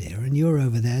face here, and you're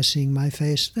over there seeing my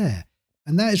face there.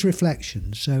 And that is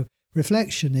reflection. So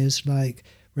reflection is like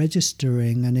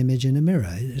registering an image in a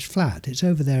mirror. It's flat. It's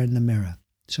over there in the mirror.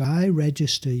 So I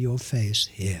register your face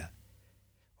here.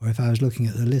 Or if I was looking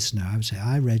at the listener, I would say,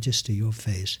 I register your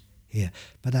face here,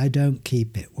 but I don't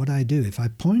keep it. What I do, if I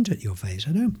point at your face,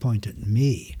 I don't point at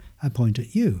me, I point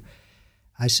at you.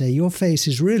 I say, your face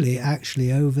is really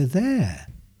actually over there.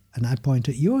 And I point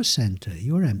at your center,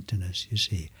 your emptiness, you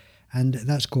see. And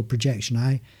that's called projection.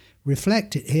 I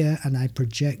reflect it here and I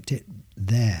project it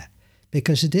there.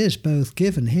 Because it is both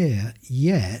given here,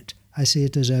 yet I see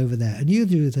it as over there. And you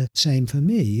do the same for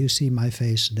me. You see my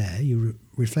face there, you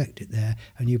reflect it there,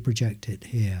 and you project it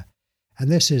here. And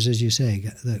this is, as you say,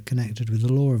 connected with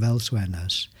the law of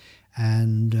elsewhereness.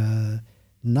 And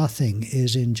nothing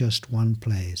is in just one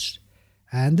place.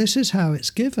 And this is how it's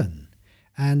given.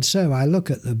 And so I look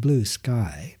at the blue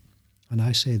sky, and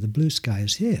I say the blue sky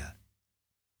is here.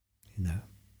 You know,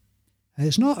 and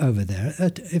it's not over there.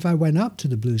 If I went up to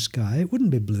the blue sky, it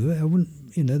wouldn't be blue. I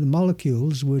wouldn't, the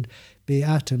molecules would be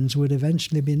atoms, would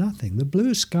eventually be nothing. The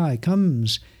blue sky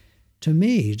comes to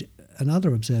me and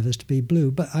other observers to be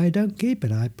blue, but I don't keep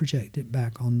it. I project it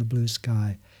back on the blue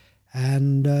sky.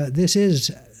 And this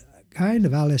is kind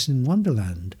of Alice in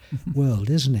Wonderland world,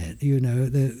 isn't it?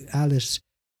 The Alice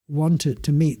wanted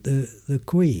to meet the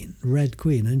queen, Red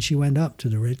Queen, and she went up to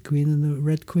the Red Queen, and the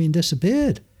Red Queen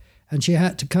disappeared. And she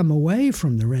had to come away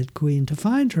from the Red Queen to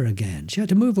find her again. She had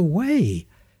to move away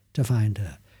to find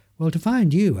her. Well, to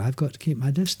find you, I've got to keep my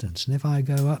distance. And if I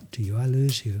go up to you, I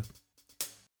lose you.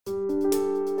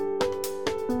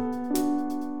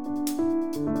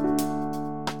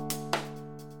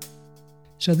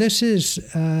 So this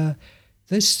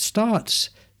starts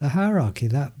the hierarchy,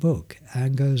 that book,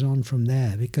 and goes on from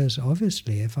there. Because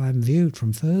obviously, if I'm viewed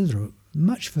from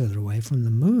much further away from the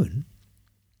moon,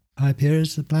 I appear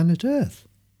as the planet Earth,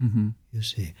 you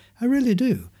see. I really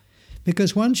do.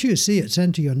 Because once you see at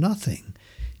centre you're nothing,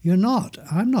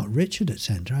 I'm not Richard at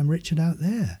centre, I'm Richard out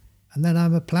there. And then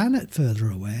I'm a planet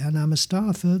further away, and I'm a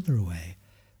star further away.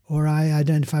 Or I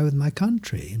identify with my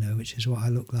country, which is what I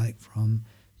look like from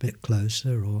a bit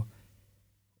closer, or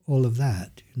all of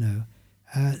that,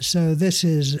 So this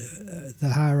is,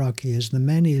 the hierarchy is the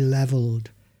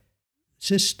many-levelled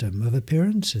system of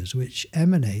appearances which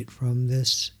emanate from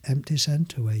this empty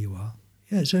centre where you are.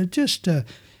 Yeah, so just,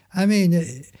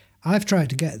 I've tried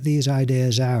to get these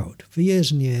ideas out for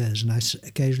years and years, and I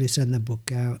occasionally send the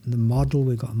book out, and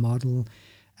we've got a model,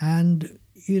 and,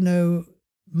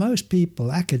 most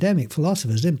people, academic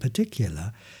philosophers in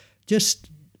particular, just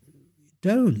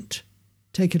don't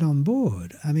take it on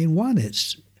board.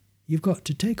 You've got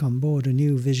to take on board a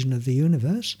new vision of the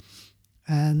universe.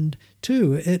 And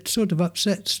two, it sort of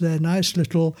upsets their nice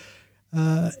little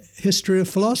history of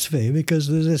philosophy, because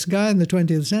there's this guy in the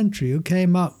 20th century who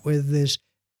came up with this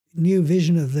new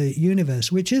vision of the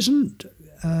universe, which isn't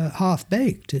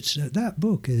half-baked. That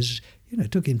book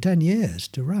took him 10 years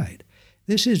to write.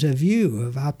 This is a view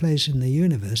of our place in the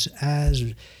universe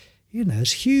as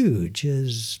huge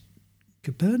as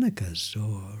Copernicus,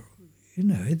 or,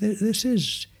 this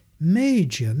is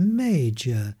major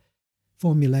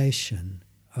formulation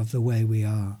of the way we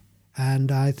are.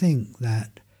 And I think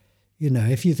that,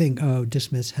 if you think,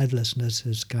 dismiss headlessness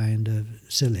as kind of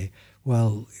silly,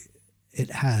 well, it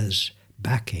has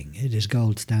backing. It is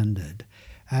gold standard.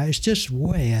 It's just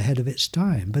way ahead of its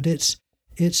time, but it's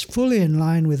fully in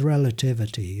line with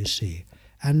relativity, you see.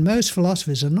 And most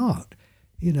philosophers are not.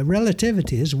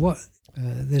 Relativity is what,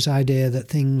 this idea that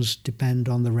things depend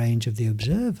on the range of the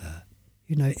observer.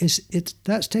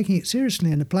 That's taking it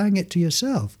seriously and applying it to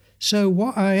yourself. So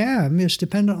what I am is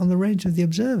dependent on the range of the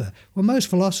observer. Well, most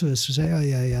philosophers say, oh,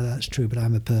 yeah, that's true, but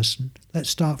I'm a person. Let's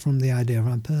start from the idea of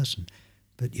I'm a person.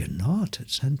 But you're not at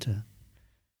centre.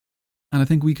 And I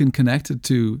think we can connect it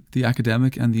to the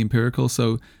academic and the empirical.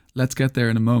 So let's get there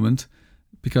in a moment,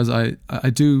 because I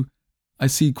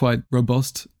see quite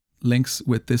robust links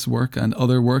with this work and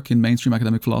other work in mainstream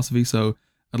academic philosophy. So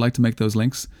I'd like to make those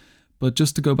links. But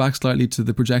just to go back slightly to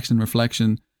the projection and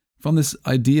reflection, from this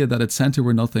idea that at centre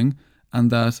we're nothing, and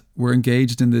that we're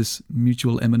engaged in this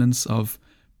mutual immanence of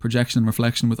projection and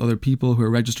reflection with other people who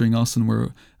are registering us and we're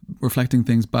reflecting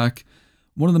things back.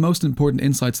 One of the most important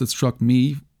insights that struck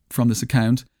me from this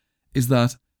account is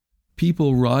that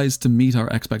people rise to meet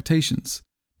our expectations.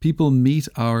 People meet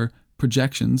our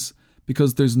projections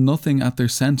because there's nothing at their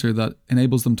centre that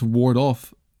enables them to ward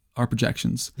off our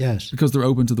projections. Yes. Because they're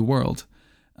open to the world.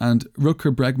 And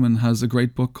Rutger Bregman has a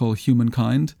great book called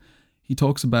Humankind. He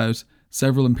talks about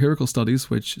several empirical studies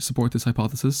which support this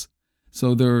hypothesis.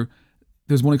 So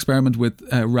there's one experiment with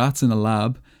rats in a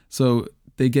lab. So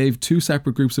they gave two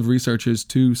separate groups of researchers,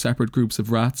 two separate groups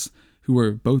of rats, who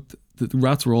were both, the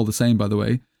rats were all the same, by the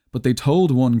way, but they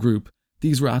told one group,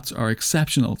 these rats are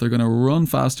exceptional. They're going to run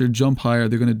faster, jump higher,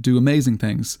 they're going to do amazing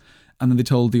things. And then they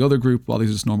told the other group, well, these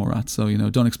are just normal rats, so,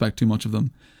 don't expect too much of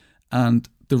them. And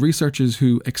the researchers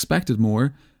who expected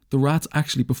more, the rats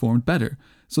actually performed better.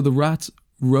 So the rats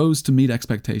rose to meet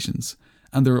expectations.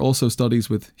 And there are also studies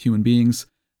with human beings.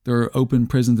 There are open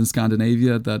prisons in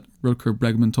Scandinavia that Rutger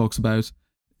Bregman talks about.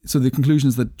 So the conclusion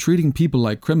is that treating people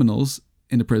like criminals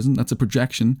in a prison, that's a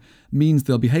projection, means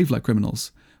they'll behave like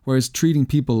criminals. Whereas treating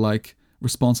people like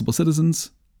responsible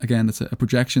citizens, again, it's a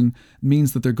projection,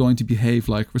 means that they're going to behave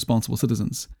like responsible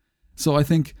citizens. So I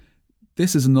think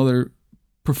this is another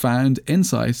profound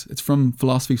insight. It's from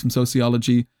philosophy, from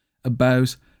sociology,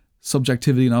 about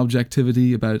subjectivity and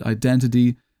objectivity, about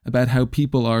identity, about how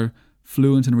people are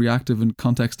fluent and reactive and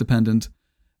context dependent.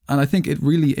 And I think it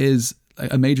really is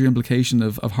a major implication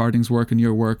of Harding's work and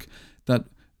your work, that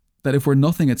if we're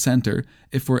nothing at centre,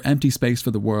 if we're empty space for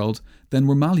the world, then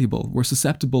we're malleable, we're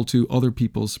susceptible to other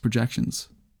people's projections.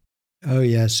 Oh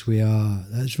yes, we are.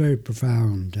 That's very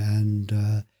profound.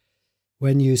 And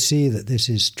when you see that this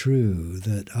is true,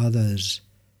 that others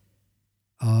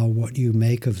are what you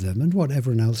make of them and what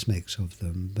everyone else makes of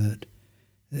them, but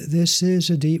this is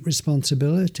a deep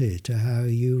responsibility to how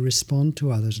you respond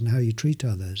to others and how you treat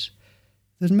others.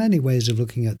 There's many ways of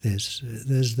looking at this.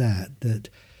 There's that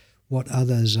what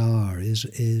others are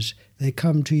is they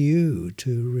come to you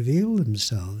to reveal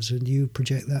themselves, and you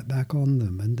project that back on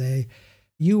them, and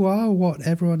you are what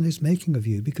everyone is making of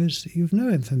you, because you've no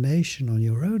information on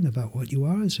your own about what you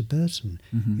are as a person.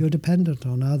 Mm-hmm. You're dependent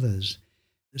on others.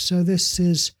 So this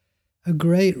is a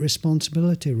great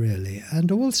responsibility, really.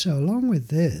 And also, along with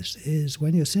this, is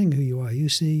when you're seeing who you are, you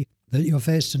see that you're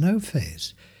face to no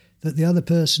face, that the other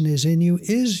person is in you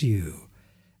is you.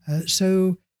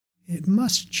 So it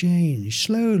must change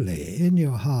slowly in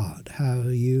your heart how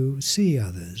you see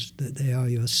others, that they are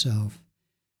yourself.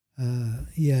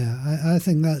 I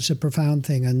think that's a profound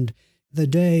thing. And the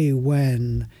day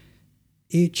when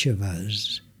each of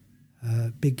us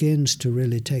begins to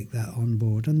really take that on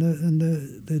board, and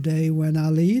the day when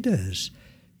our leaders,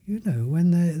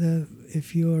 when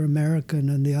if you're American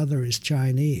and the other is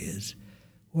Chinese,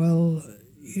 well,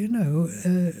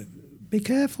 be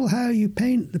careful how you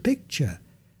paint the picture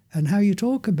and how you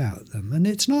talk about them. And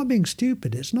it's not being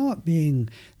stupid. It's not being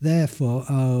therefore,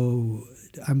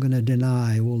 I'm going to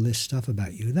deny all this stuff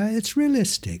about you. It's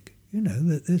realistic,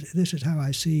 that this is how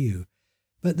I see you.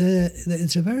 But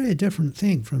it's a very different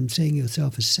thing from seeing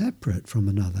yourself as separate from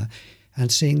another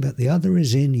and seeing that the other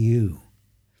is in you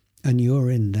and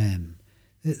you're in them.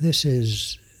 This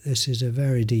is a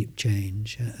very deep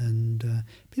change, and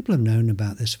people have known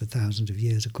about this for thousands of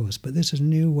years, of course, but this is a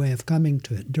new way of coming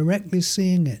to it, directly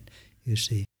seeing it, you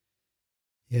see.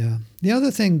 Yeah. The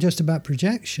other thing just about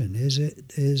projection is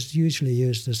it is usually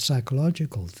used as a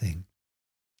psychological thing,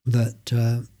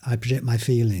 that I project my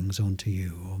feelings onto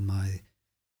you, or my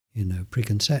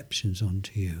preconceptions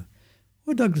onto you.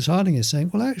 Well, Douglas Harding is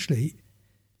saying, well, actually,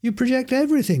 you project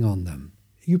everything on them.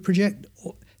 You project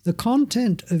the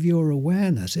content of your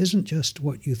awareness isn't just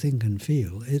what you think and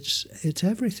feel. It's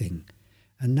everything.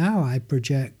 And now I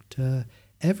project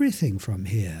everything from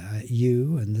here,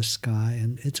 you and the sky,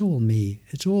 and it's all me.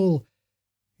 It's all,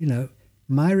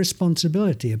 my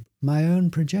responsibility, my own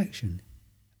projection,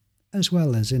 as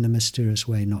well as in a mysterious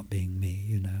way not being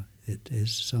me, It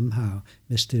is somehow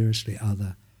mysteriously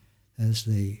other. There's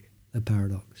the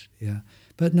paradox, yeah.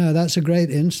 But no, that's a great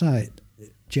insight,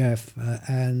 Jeff.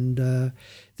 And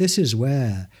this is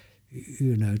where,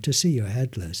 to see you're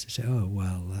headless, to say, oh,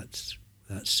 well, that's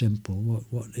simple.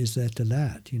 What is there to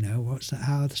that?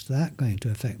 How's that going to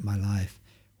affect my life?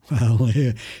 Well,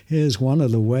 here's one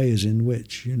of the ways in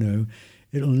which,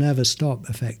 it'll never stop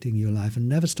affecting your life and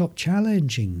never stop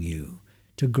challenging you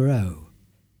to grow,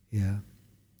 yeah.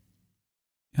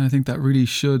 And I think that really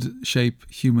should shape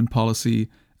human policy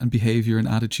and behaviour and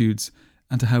attitudes,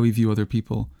 and to how we view other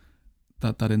people,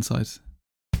 that insight.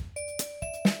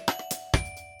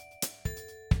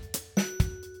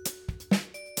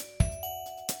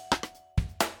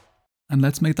 And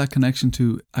let's make that connection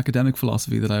to academic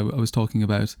philosophy that I was talking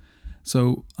about.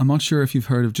 So I'm not sure if you've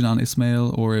heard of Janan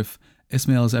Ismail, or if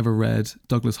Ismail has ever read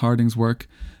Douglas Harding's work,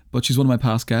 but she's one of my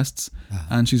past guests,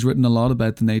 and she's written a lot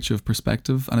about the nature of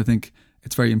perspective, and I think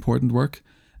it's very important work.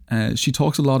 She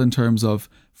talks a lot in terms of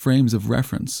frames of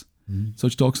reference. Mm. So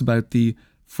she talks about the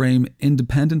frame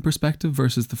independent perspective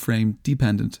versus the frame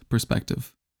dependent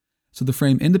perspective. So the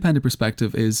frame independent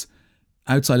perspective is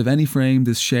outside of any frame,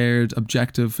 this shared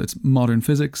objective, it's modern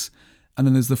physics. And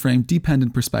then there's the frame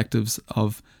dependent perspectives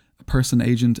of a person,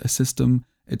 agent, a system.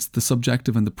 It's the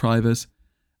subjective and the private.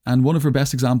 And one of her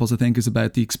best examples, I think, is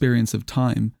about the experience of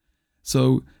time.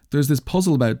 So there's this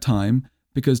puzzle about time,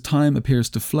 because time appears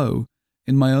to flow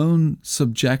in my own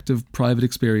subjective private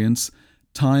experience,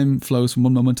 time flows from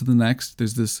one moment to the next.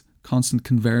 There's this constant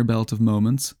conveyor belt of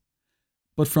moments.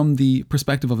 But from the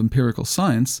perspective of empirical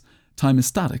science, time is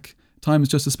static. Time is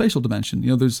just a spatial dimension.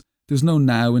 There's no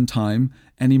now in time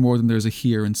any more than there's a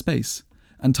here in space.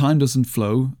 And time doesn't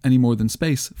flow any more than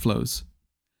space flows.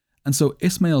 And so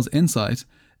Ismail's insight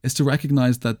is to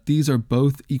recognize that these are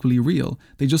both equally real.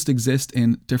 They just exist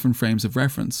in different frames of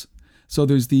reference. So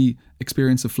there's the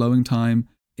experience of flowing time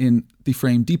in the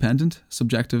frame-dependent,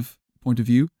 subjective point of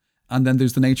view, and then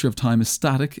there's the nature of time as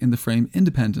static in the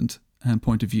frame-independent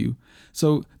point of view.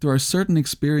 So there are certain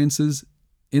experiences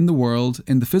in the world,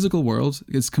 in the physical world,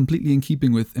 it's completely in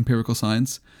keeping with empirical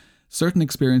science. Certain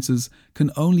experiences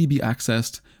can only be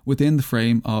accessed within the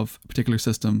frame of a particular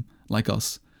system like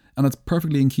us. And that's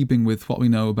perfectly in keeping with what we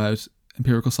know about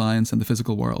empirical science and the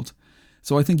physical world.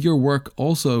 So I think your work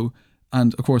also,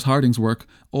 and of course Harding's work,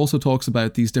 also talks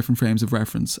about these different frames of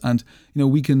reference. And,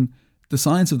 the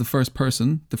science of the first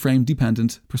person, the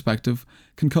frame-dependent perspective,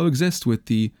 can coexist with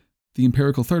the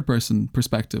empirical third-person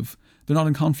perspective. They're not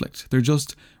in conflict. They're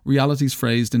just realities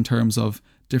phrased in terms of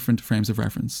different frames of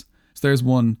reference. So there's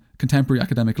one contemporary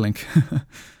academic link.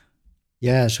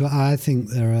 Yes, well, I think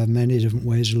there are many different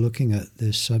ways of looking at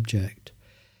this subject.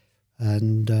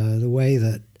 And the way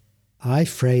that I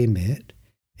frame it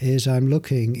is I'm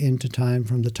looking into time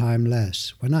from the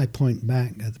timeless. When I point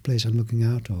back at the place I'm looking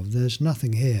out of, there's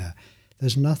nothing here.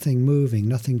 There's nothing moving,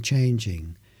 nothing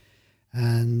changing.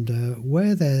 And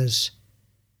where there's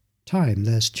time,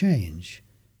 there's change.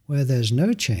 Where there's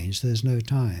no change, there's no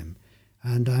time.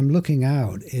 And I'm looking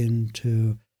out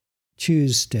into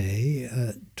Tuesday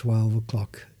at 12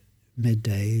 o'clock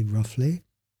midday, roughly,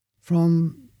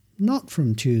 not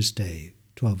from Tuesday,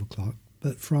 12 o'clock,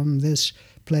 but from this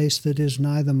place that is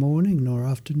neither morning nor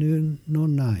afternoon nor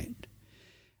night.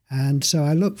 And so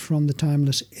I look from the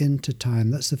timeless into time.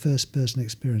 That's the first person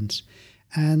experience.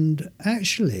 And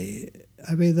actually,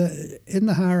 in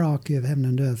the hierarchy of heaven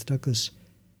and earth, Douglas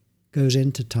goes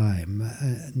into time.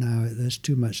 Now, there's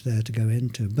too much there to go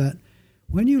into. But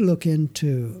when you look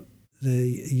into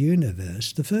the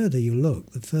universe, the further you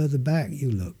look, the further back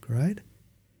you look, right?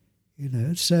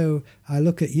 So I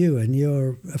look at you and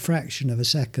you're a fraction of a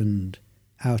second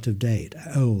out of date,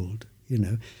 old,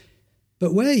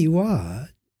 But where you are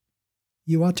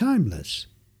timeless.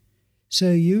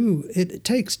 So it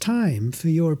takes time for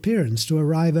your appearance to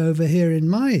arrive over here in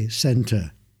my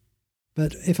center.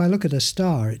 But if I look at a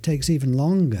star, it takes even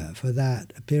longer for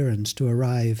that appearance to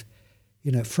arrive,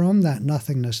 from that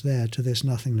nothingness there to this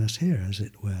nothingness here, as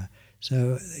it were.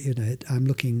 So, I'm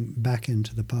looking back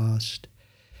into the past.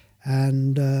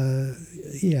 And,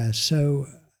 so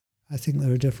I think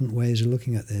there are different ways of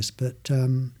looking at this. But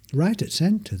right at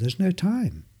center, there's no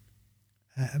time.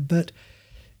 But,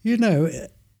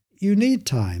 you need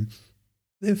time.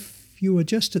 If you were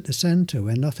just at the center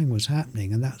where nothing was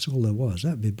happening and that's all there was,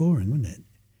 that'd be boring, wouldn't it?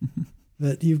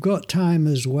 But you've got time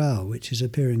as well, which is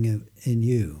appearing in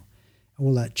you,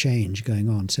 all that change going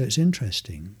on. So it's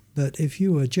interesting. But if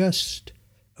you were just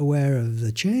aware of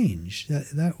the change,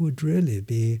 that would really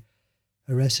be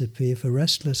a recipe for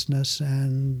restlessness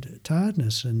and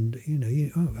tiredness. And,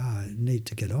 I need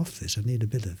to get off this. I need a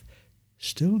bit of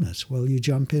stillness. Well, you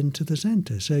jump into the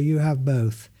center. So you have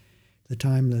both the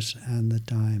timeless and the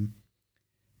time.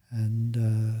 And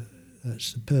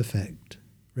that's the perfect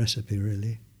recipe,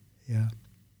 really. Yeah.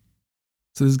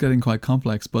 So this is getting quite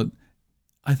complex, but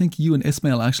I think you and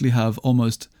Ismail actually have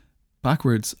almost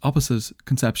backwards, opposite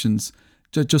conceptions,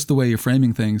 just the way you're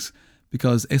framing things.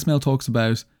 Because Ismail talks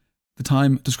about the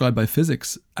time described by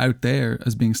physics out there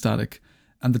as being static,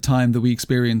 and the time that we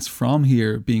experience from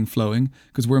here being flowing,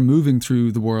 because we're moving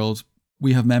through the world.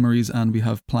 We have memories and we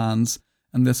have plans,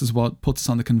 and this is what puts us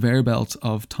on the conveyor belt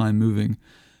of time moving.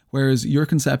 Whereas your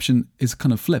conception is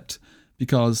kind of flipped,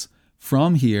 because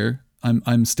from here,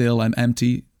 I'm still, I'm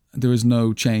empty, there is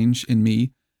no change in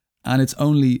me, and it's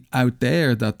only out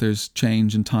there that there's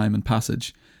change in time and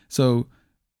passage. So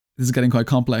this is getting quite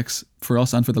complex for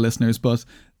us and for the listeners, but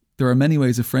there are many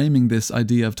ways of framing this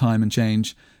idea of time and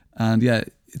change. And yeah,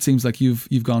 it seems like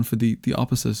you've gone for the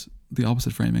opposite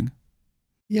framing.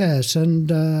 Yes, and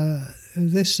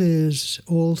this is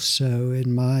also,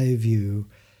 in my view,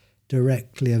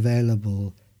 directly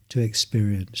available to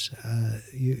experience.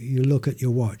 You look at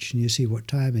your watch and you see what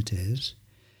time it is,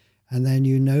 and then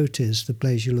you notice the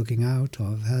place you're looking out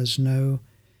of has no,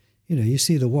 you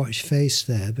see the watch face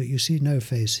there, but you see no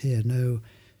face here,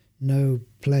 no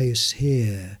place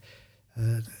here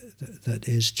that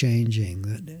is changing.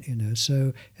 That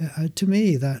So to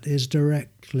me, that is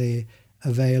directly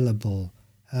available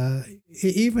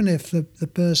Even if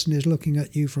the person is looking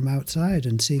at you from outside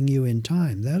and seeing you in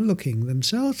time, they're looking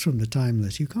themselves from the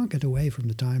timeless. You can't get away from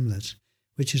the timeless,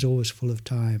 which is always full of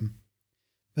time.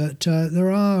 But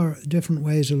there are different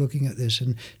ways of looking at this.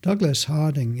 And Douglas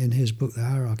Harding, in his book, The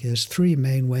Hierarchy, has three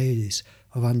main ways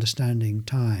of understanding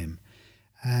time.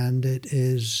 And it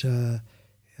is,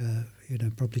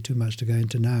 probably too much to go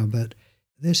into now, but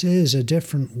this is a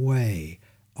different way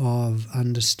of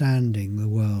understanding the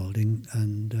world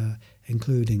and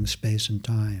including space and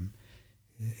time.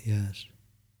 Yes.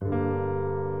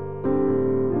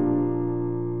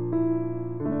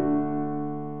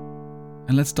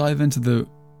 And let's dive into the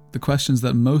questions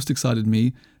that most excited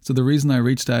me. So the reason I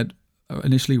reached out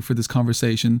initially for this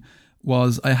conversation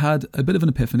was I had a bit of an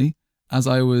epiphany as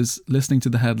I was listening to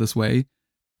The Headless Way,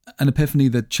 an epiphany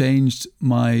that changed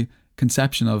my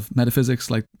conception of metaphysics,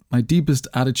 like my deepest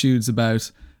attitudes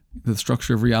about the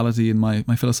structure of reality and my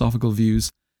philosophical views.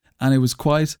 And it was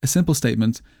quite a simple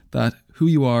statement that who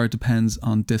you are depends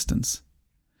on distance.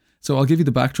 So I'll give you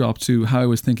the backdrop to how I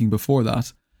was thinking before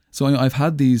that. So I've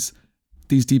had these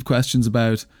deep questions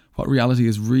about what reality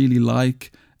is really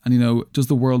like, and does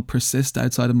the world persist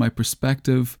outside of my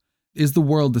perspective? Is the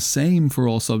world the same for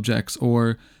all subjects,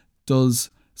 or does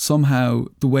somehow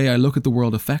the way I look at the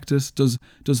world affect it? Does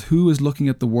who is looking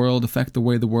at the world affect the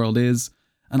way the world is?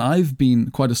 And I've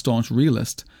been quite a staunch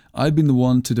realist. I've been the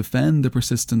one to defend the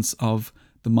persistence of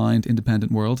the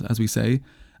mind-independent world, as we say.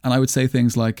 And I would say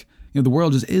things like, the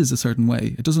world just is a certain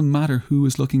way. It doesn't matter who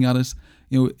is looking at it.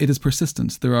 It is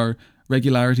persistent. There are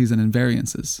regularities and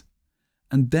invariances.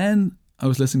 And then I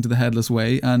was listening to The Headless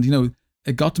Way, and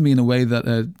it got to me in a way that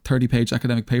a 30-page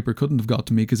academic paper couldn't have got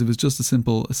to me, because it was just a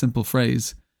simple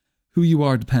phrase. Who you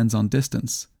are depends on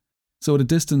distance. So at a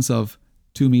distance of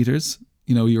 2 meters,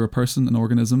 you're a person, an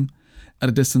organism. At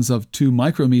a distance of 2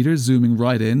 micrometers, zooming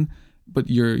right in, but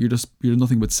you're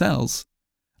nothing but cells.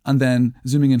 And then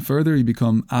zooming in further, you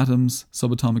become atoms,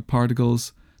 subatomic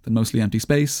particles, then mostly empty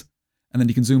space. And then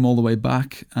you can zoom all the way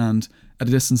back, and at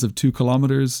a distance of 2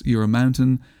 kilometers, you're a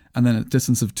mountain. And then at a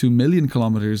distance of 2 million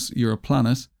kilometers, you're a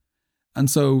planet. And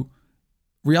so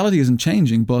reality isn't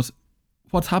changing, but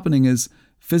what's happening is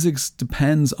physics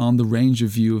depends on the range of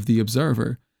view of the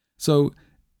observer. So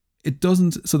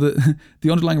the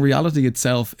underlying reality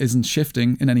itself isn't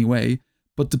shifting in any way,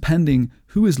 but depending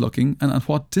who is looking and at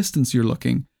what distance you're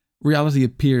looking, reality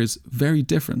appears very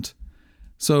different.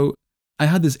 So I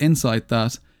had this insight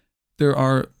that there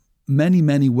are many,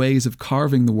 many ways of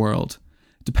carving the world,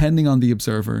 depending on the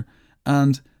observer.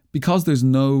 And because there's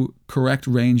no correct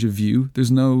range of view,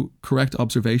 there's no correct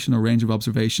observation or range of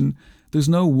observation, there's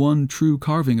no one true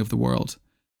carving of the world.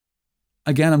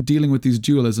 Again, I'm dealing with these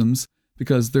dualisms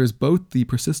because there's both the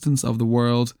persistence of the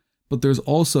world, but there's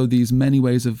also these many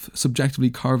ways of subjectively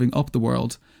carving up the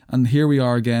world. And here we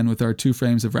are again with our 2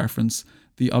 frames of reference,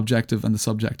 the objective and the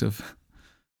subjective.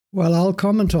 Well, I'll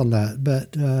comment on that,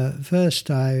 but first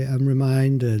I am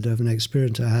reminded of an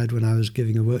experience I had when I was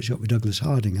giving a workshop with Douglas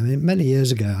Harding. I mean, many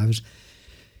years ago, I was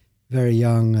very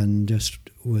young and just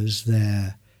was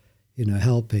there,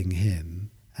 helping him.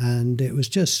 And it was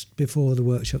just before the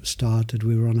workshop started.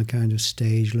 We were on a kind of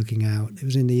stage looking out. It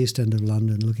was in the East End of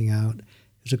London, looking out.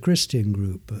 It was a Christian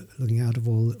group, but looking out of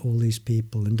all these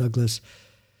people. And Douglas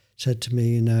said to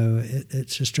me,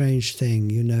 it's a strange thing.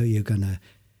 You're going to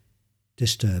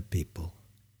disturb people.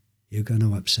 You're going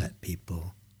to upset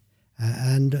people.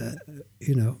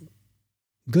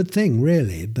 Good thing,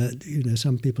 really, but,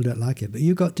 some people don't like it. But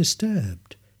you got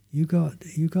disturbed. You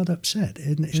got upset.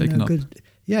 Shaken up.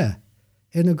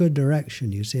 In a good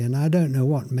direction, you see. And I don't know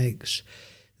what makes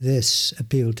this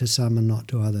appeal to some and not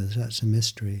to others. That's a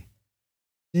mystery.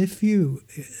 If you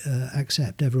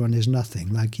accept everyone is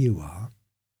nothing like you are,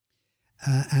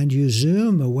 and you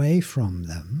zoom away from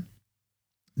them,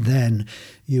 then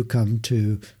you come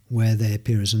to where they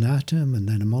appear as an atom, and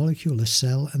then a molecule, a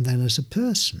cell, and then as a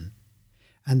person,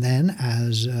 and then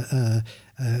as a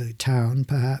town,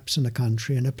 perhaps, and a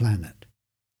country and a planet.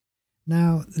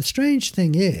 Now, the strange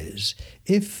thing is,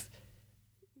 if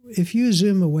you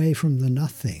zoom away from the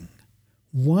nothing,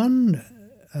 one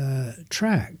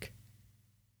track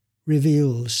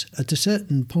reveals at a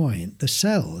certain point the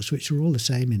cells, which are all the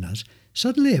same in us,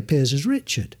 suddenly appears as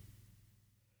Richard.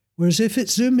 Whereas if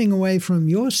it's zooming away from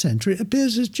your centre, it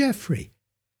appears as Jeffrey.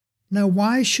 Now,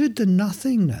 why should the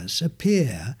nothingness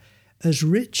appear as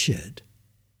Richard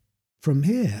from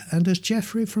here and as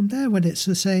Jeffrey from there when it's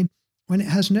the same, when it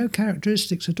has no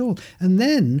characteristics at all? And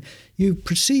then you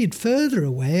proceed further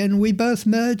away and we both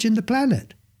merge in the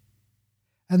planet.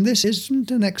 And this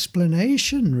isn't an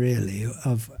explanation, really,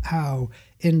 of how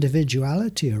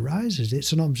individuality arises.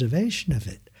 It's an observation of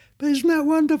it. But isn't that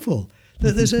wonderful?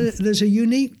 That there's a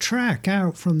unique track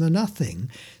out from the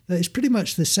nothing that is pretty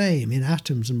much the same in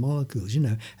atoms and molecules,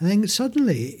 and then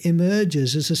suddenly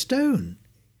emerges as a stone,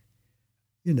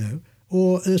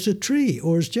 or as a tree,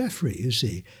 or as Jeffrey, you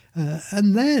see,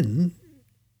 and then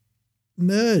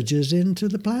merges into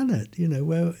the planet,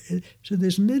 so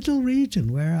this middle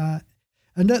region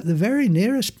and at the very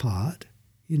nearest part,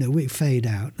 we fade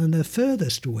out, and the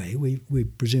furthest away we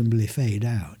presumably fade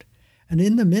out. And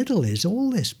in the middle is all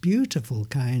this beautiful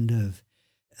kind of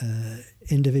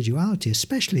individuality,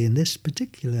 especially in this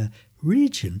particular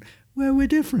region where we're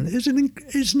different.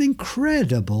 It's an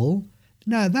incredible.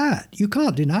 Now that, you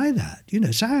can't deny that.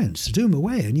 Science, zoom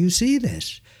away and you see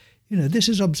this. This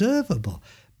is observable.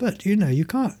 But, you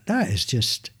can't. That is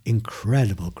just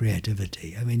incredible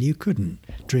creativity. I mean, you couldn't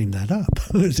dream that up,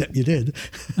 except you did.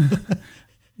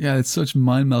 Yeah, it's such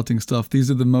mind-melting stuff.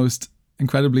 These are the most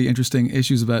incredibly interesting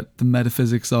issues about the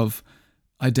metaphysics of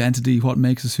identity, what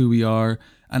makes us who we are,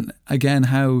 and again,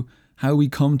 how we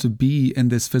come to be in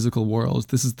this physical world.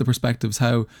 This is the perspectives,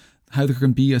 how there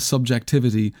can be a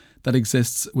subjectivity that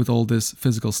exists with all this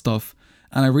physical stuff.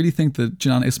 And I really think that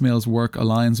Janan Ismail's work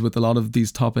aligns with a lot of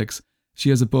these topics. She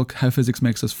has a book, How Physics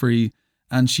Makes Us Free,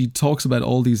 and she talks about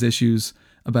all these issues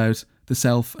about the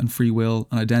self and free will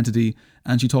and identity,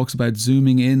 and she talks about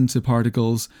zooming into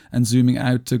particles and zooming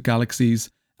out to galaxies,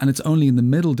 and it's only in the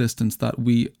middle distance that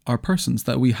we are persons,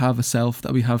 that we have a self,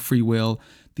 that we have free will.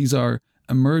 These are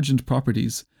emergent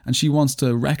properties, and she wants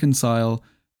to reconcile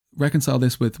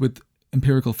this with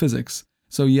empirical physics.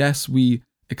 So yes, we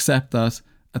accept that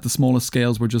at the smallest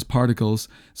scales we're just particles.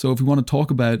 So if we want to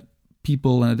talk about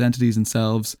people and identities and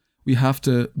selves, we have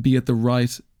to be at the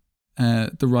right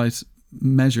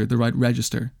measure, the right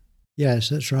register. Yes,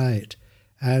 that's right.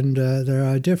 And there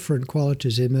are different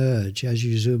qualities emerge as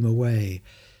you zoom away.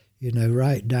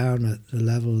 Right down at the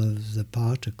level of the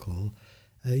particle,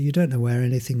 you don't know where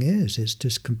anything is. It's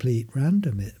just complete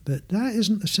random. But that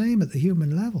isn't the same at the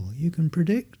human level. You can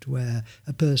predict where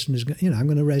a person is going. I'm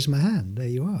going to raise my hand. There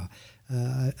you are.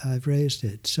 I've raised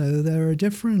it. So there are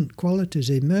different qualities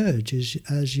emerge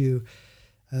as you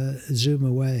zoom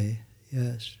away.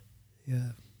 Yes.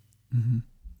 Yeah. Mm-hmm.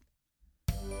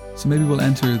 So maybe we'll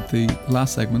enter the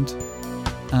last segment,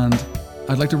 and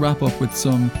I'd like to wrap up with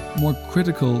some more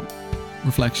critical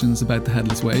reflections about the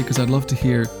Headless Way, because I'd love to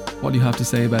hear what you have to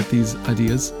say about these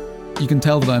ideas. You can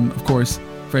tell that I'm, of course,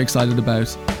 very excited about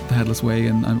the Headless Way,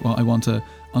 and I want to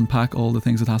unpack all the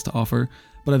things it has to offer.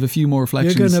 But I have a few more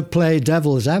reflections. You're going to play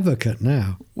devil's advocate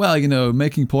now. Well,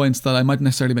 making points that I might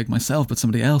necessarily make myself, but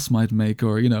somebody else might make,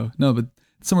 or, no, but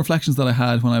some reflections that I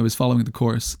had when I was following the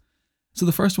course. So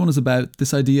the first one is about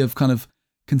this idea of kind of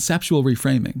conceptual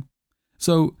reframing.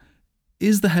 So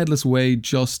is the Headless Way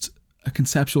just a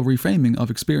conceptual reframing of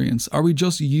experience? Are we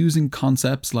just using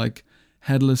concepts like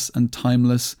headless and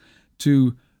timeless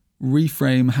to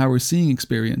reframe how we're seeing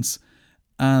experience?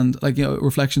 And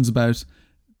reflections about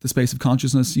the space of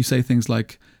consciousness, you say things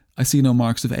like, I see no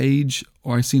marks of age,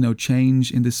 or I see no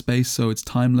change in this space, so it's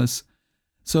timeless.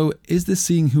 So is this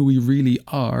seeing who we really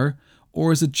are,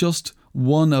 or is it just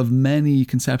one of many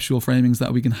conceptual framings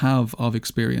that we can have of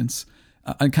experience?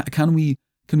 And can we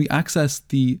access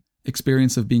the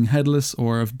experience of being headless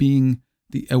or of being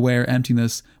the aware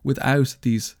emptiness without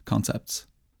these concepts?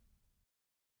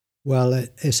 Well,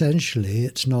 essentially,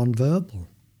 it's non-verbal.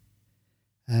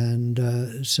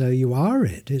 And so you are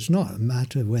it. It's not a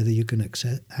matter of whether you can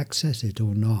access it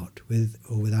or not, with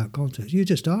or without context. You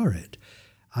just are it.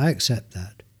 I accept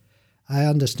that. I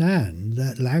understand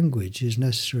that language is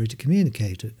necessary to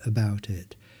communicate about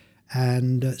it.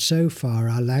 And so far,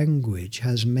 our language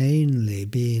has mainly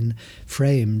been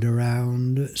framed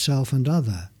around self and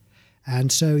other. And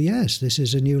so, yes, this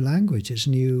is a new language. It's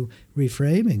a new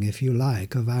reframing, if you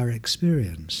like, of our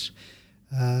experience,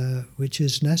 which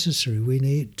is necessary. We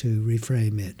need to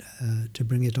reframe it, to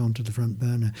bring it onto the front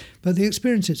burner. But the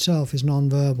experience itself is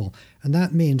non-verbal, and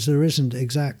that means there isn't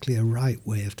exactly a right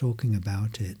way of talking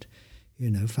about it.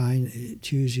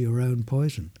 Choose your own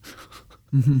poison.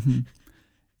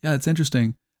 Yeah, it's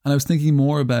interesting. And I was thinking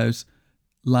more about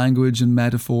language and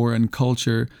metaphor and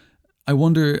culture. I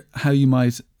wonder how you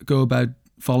might go about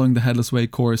following the Headless Way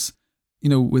course,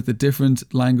 with a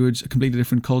different language, a completely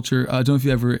different culture. I don't know if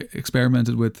you ever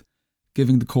experimented with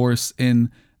giving the course in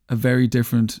a very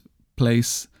different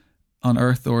place on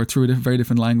Earth or through a very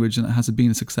different language, and has it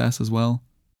been a success as well?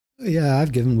 Yeah,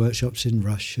 I've given workshops in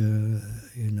Russia,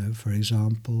 for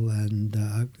example, and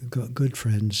I've got good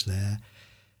friends there.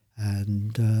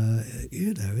 And,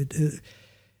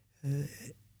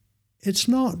 it's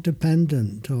not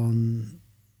dependent on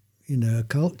a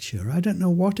culture. I don't know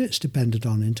what it's depended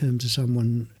on in terms of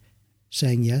someone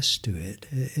saying yes to it.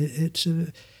 It's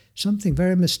something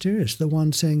very mysterious, the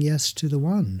one saying yes to the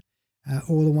one,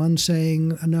 or the one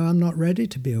saying, no, I'm not ready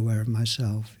to be aware of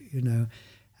myself,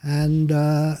 And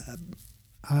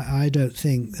I don't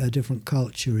think a different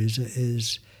culture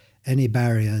is any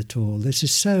barrier at all. This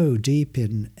is so deep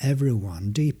in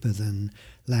everyone, deeper than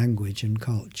language and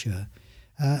culture.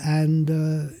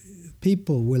 And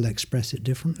people will express it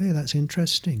differently. That's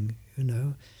interesting,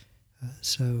 No,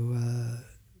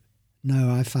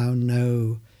 I found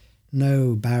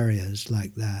no barriers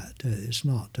like that. It's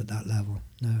not at that level,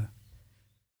 no.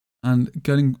 And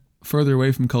getting further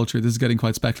away from culture, this is getting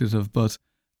quite speculative, but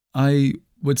I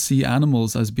would see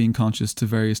animals as being conscious to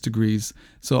various degrees.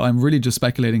 So I'm really just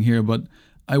speculating here, but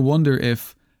I wonder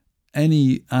if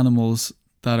any animals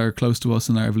that are close to us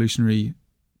in our evolutionary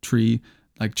tree,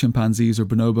 like chimpanzees or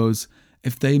bonobos,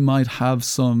 if they might have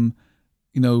some,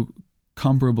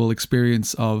 comparable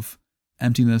experience of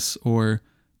emptiness or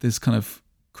this kind of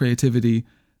creativity,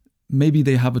 maybe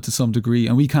they have it to some degree,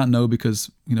 and we can't know because,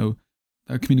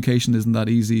 our communication isn't that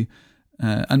easy,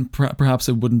 and perhaps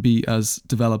it wouldn't be as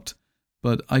developed,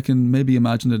 but I can maybe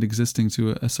imagine it existing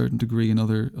to a certain degree in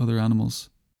other animals.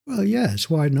 Well, yes,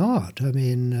 why not? I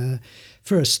mean,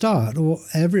 for a start,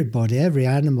 everybody, every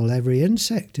animal, every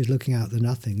insect is looking out the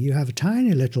nothing. You have a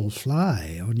tiny little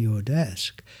fly on your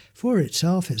desk. For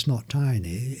itself, it's not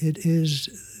tiny. It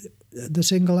is the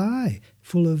single eye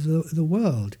full of the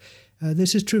world.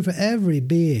 This is true for every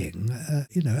being,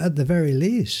 at the very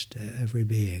least, every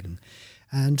being.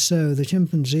 And so the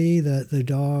chimpanzee, the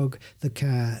dog, the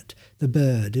cat, the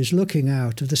bird is looking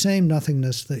out of the same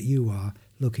nothingness that you are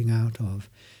looking out of.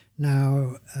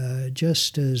 Now,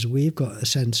 just as we've got a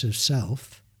sense of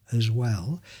self as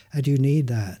well, and you need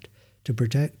that to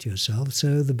protect yourself,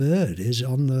 so the bird is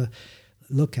on the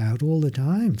lookout all the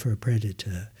time for a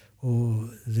predator, or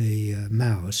the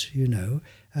mouse,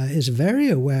 is very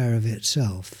aware of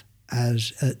itself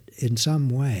as, in some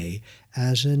way,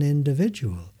 as an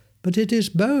individual. But it is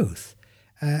both.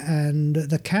 And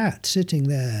the cat sitting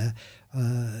there,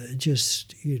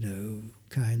 just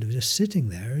sitting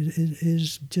there,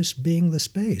 is just being the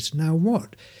space. Now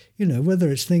what?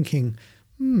 Whether it's thinking,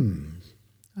 I'm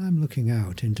looking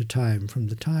out into time from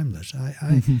the timeless.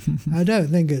 I don't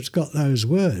think it's got those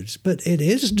words, but it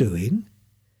is doing.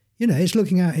 It's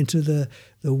looking out into the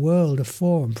world of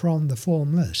form from the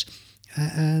formless.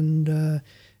 And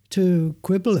to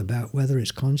quibble about whether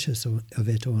it's conscious of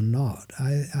it or not,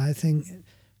 I think,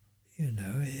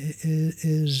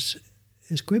 is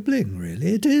quibbling,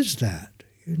 really. It is that,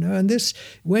 and this,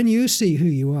 when you see who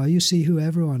you are, you see who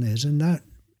everyone is, and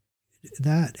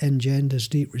that engenders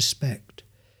deep respect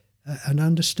and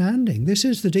understanding. This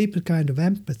is the deeper kind of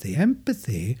empathy.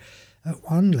 Empathy, at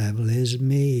one level, is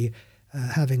me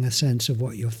having a sense of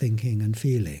what you're thinking and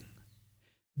feeling.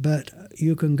 But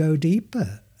you can go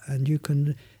deeper and you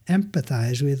can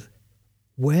empathize with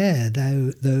where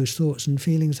those thoughts and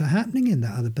feelings are happening in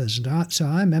that other person. So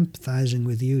I'm empathizing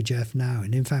with you, Jeff, now,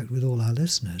 and in fact with all our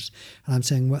listeners. And I'm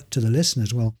saying to the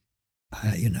listeners, well,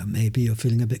 maybe you're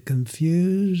feeling a bit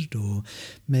confused, or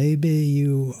maybe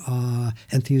you are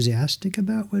enthusiastic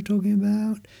about what we're talking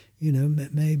about.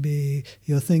 Maybe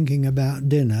you're thinking about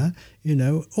dinner,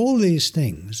 all these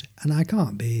things. And I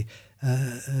can't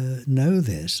know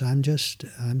this.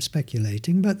 I'm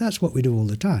speculating, but that's what we do all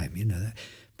the time,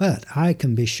 But I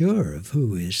can be sure of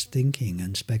who is thinking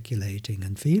and speculating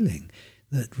and feeling,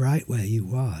 that right where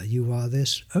you are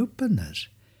this openness.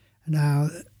 Now,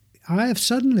 I have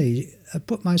suddenly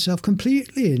put myself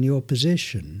completely in your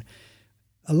position,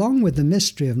 along with the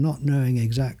mystery of not knowing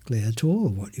exactly at all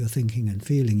what you're thinking and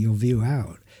feeling, your view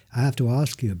out. I have to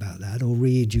ask you about that or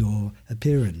read your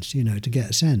appearance, to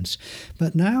get a sense.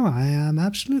 But now I am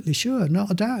absolutely sure, not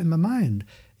a doubt in my mind,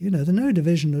 there's no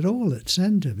division at all at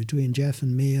centre between Jeff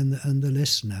and me and the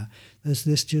listener. There's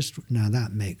this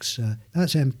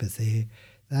that's empathy,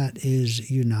 that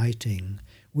is uniting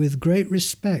with great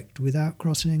respect without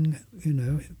crossing,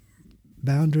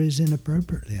 boundaries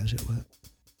inappropriately, as it were.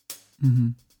 Mm-hmm.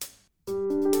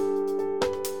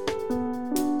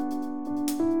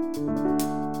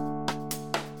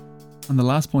 And the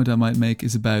last point I might make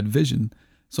is about vision.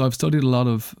 So I've studied a lot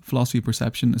of philosophy of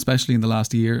perception, especially in the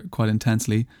last year, quite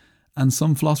intensely. And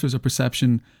some philosophers of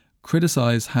perception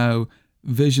criticize how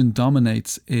vision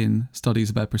dominates in studies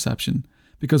about perception,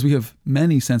 because we have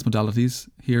many sense modalities,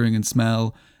 hearing and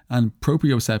smell, and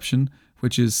proprioception,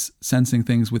 which is sensing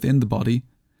things within the body.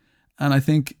 And I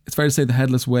think it's fair to say the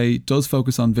Headless Way does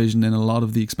focus on vision in a lot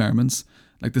of the experiments,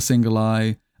 like the single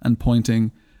eye and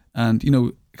pointing. And,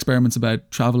 experiments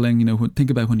about traveling. Think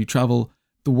about when you travel,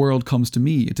 the world comes to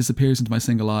me, it disappears into my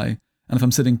single eye. And if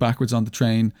I'm sitting backwards on the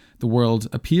train, the world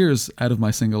appears out of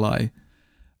my single eye.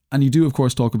 And you do, of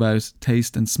course, talk about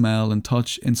taste and smell and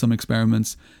touch in some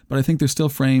experiments, but I think they're still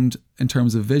framed in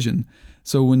terms of vision.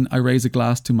 So when I raise a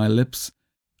glass to my lips,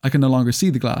 I can no longer see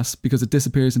the glass because it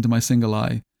disappears into my single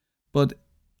eye. But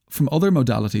from other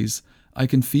modalities, I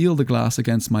can feel the glass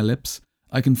against my lips.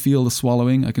 I can feel the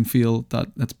swallowing. I can feel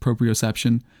that's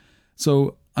proprioception.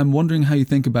 So I'm wondering how you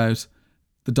think about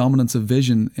the dominance of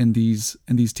vision in these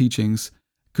teachings.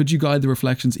 Could you guide the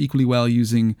reflections equally well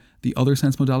using the other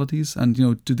sense modalities? And,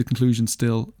 do the conclusions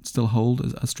still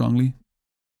hold as strongly?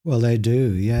 Well, they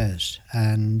do, yes.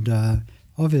 And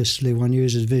obviously one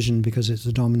uses vision because it's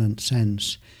the dominant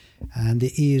sense and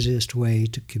the easiest way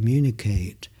to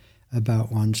communicate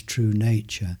about one's true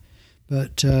nature.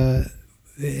 But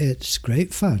it's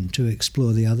great fun to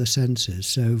explore the other senses.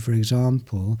 So, for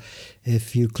example,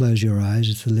 if you close your eyes,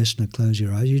 if the listener closes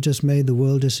your eyes, you just made the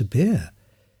world disappear.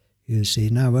 You see,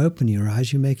 now open your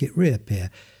eyes, you make it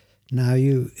reappear. Now,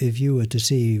 if you were to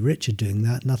see Richard doing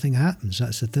that, nothing happens.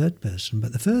 That's the third person.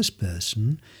 But the first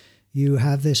person, you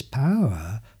have this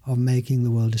power of making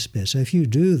the world disappear. So if you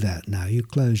do that now, you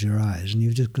close your eyes and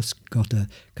you've just got a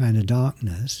kind of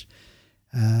darkness,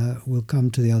 we'll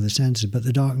come to the other senses. But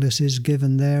the darkness is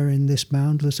given there in this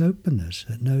boundless openness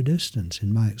at no distance,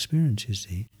 in my experience, you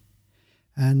see.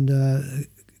 And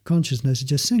consciousness is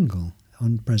just single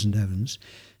on present evidence.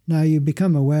 Now you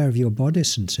become aware of your body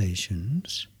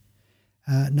sensations.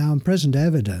 Now in present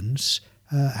evidence,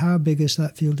 how big is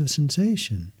that field of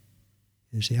sensation?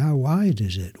 You see, how wide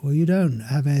is it? Well, you don't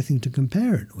have anything to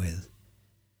compare it with.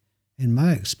 In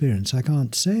my experience, I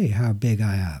can't say how big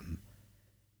I am.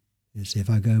 You see, if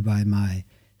I go by my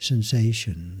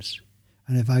sensations,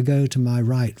 and if I go to my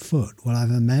right foot, well, I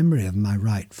have a memory of my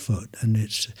right foot, and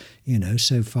it's,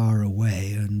 so far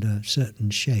away and a certain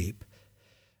shape.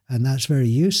 And that's very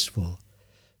useful.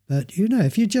 But,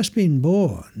 if you'd just been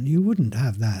born, you wouldn't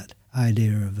have that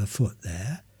idea of a foot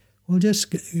there. Well,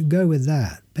 just go with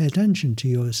that. Pay attention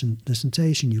to the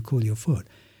sensation you call your foot.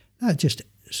 That's just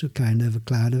a kind of a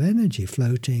cloud of energy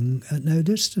floating at no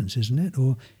distance, isn't it?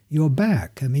 Or your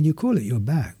back. I mean, you call it your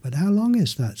back, but how long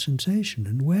is that sensation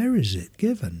and where is it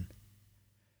given?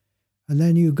 And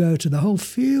then you go to the whole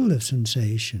field of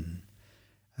sensation.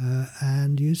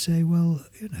 And you say, well,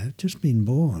 just been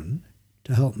born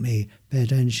to help me pay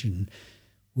attention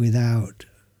without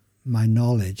my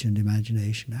knowledge and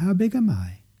imagination. How big am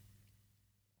I?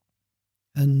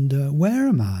 And where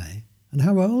am I? And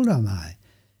how old am I?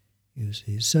 You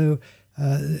see. So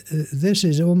this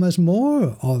is almost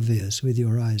more obvious with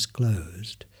your eyes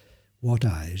closed. What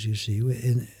eyes, you see,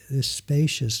 in this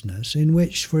spaciousness in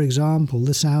which, for example,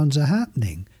 the sounds are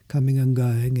happening, coming and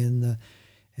going in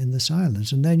the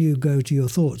silence. And then you go to your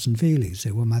thoughts and feelings.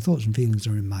 Say, well, my thoughts and feelings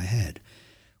are in my head.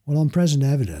 Well, on present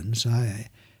evidence, I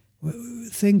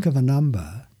think of a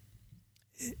number.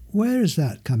 Where is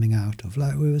that coming out of?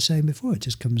 Like we were saying before, it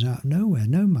just comes out of nowhere,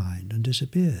 no mind, and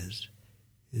disappears.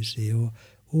 You see, or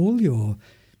all your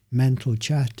mental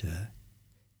chatter,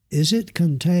 is it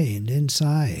contained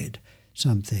inside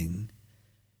something?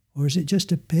 Or is it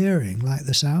just appearing like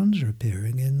the sounds are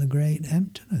appearing in the great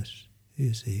emptiness,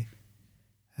 you see?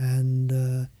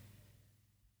 And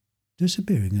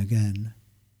disappearing again.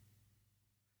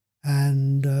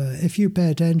 And if you pay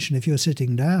attention, if you're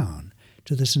sitting down,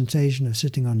 to the sensation of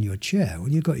sitting on your chair, well,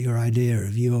 you've got your idea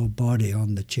of your body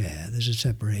on the chair. There's a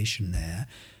separation there,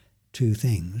 two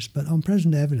things. But on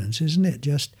present evidence, isn't it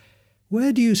just,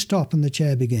 where do you stop and the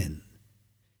chair begin?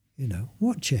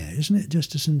 What chair? Isn't it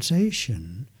just a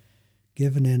sensation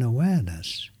given in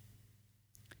awareness?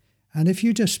 And if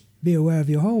you just be aware of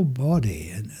your whole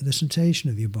body and the sensation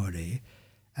of your body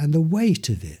and the weight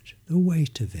of it, you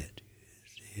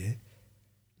see.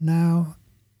 Now,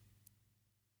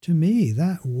 to me,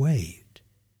 that weight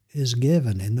is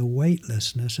given in the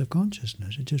weightlessness of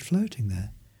consciousness. It's just floating there.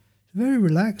 It's very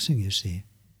relaxing, you see.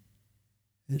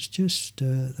 It's just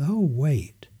the whole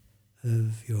weight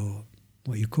of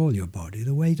what you call your body,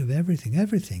 the weight of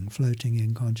everything floating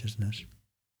in consciousness.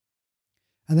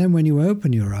 And then when you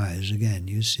open your eyes again,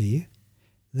 you see,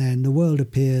 then the world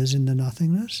appears in the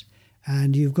nothingness,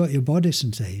 and you've got your body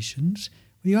sensations.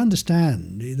 Well, you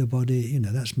understand the body,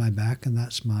 that's my back and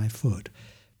that's my foot.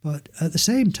 But at the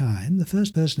same time, the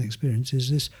first person experience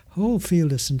is this whole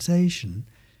field of sensation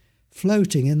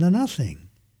floating in the nothing,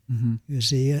 you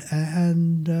see,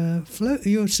 and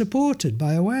you're supported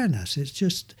by awareness. It's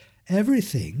just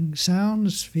everything,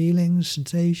 sounds, feelings,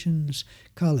 sensations,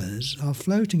 colours are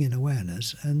floating in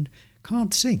awareness and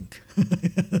can't sink.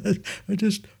 They're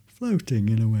just floating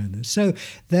in awareness. So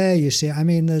there you see, I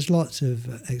mean, there's lots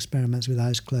of experiments with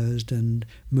eyes closed and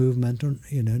movement,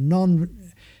 you know,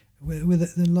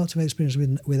 with lots of experience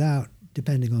without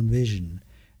depending on vision,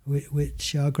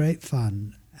 which are great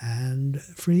fun and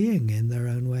freeing in their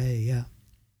own way, yeah.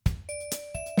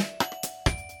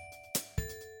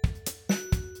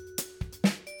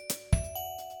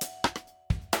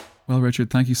 Well, Richard,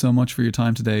 thank you so much for your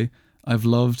time today. I've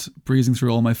loved breezing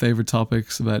through all my favorite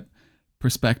topics about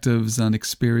perspectives and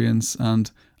experience and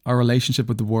our relationship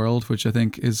with the world, which I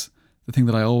think is the thing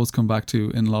that I always come back to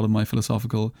in a lot of my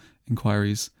philosophical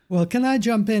inquiries. Well, can I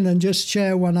jump in and just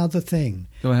share one other thing?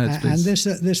 Go ahead, please.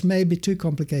 And this may be too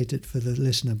complicated for the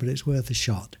listener, but it's worth a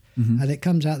shot. Mm-hmm. And it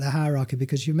comes out the hierarchy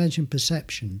because you mentioned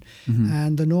perception. Mm-hmm.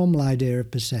 And the normal idea of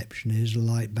perception is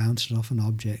light bounces off an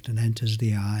object and enters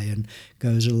the eye and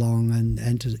goes along and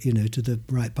enters, you know, to the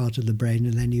right part of the brain,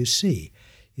 and then you see.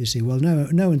 You see, well,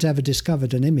 no one's ever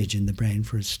discovered an image in the brain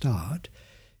for a start.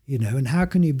 You know, and how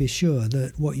can you be sure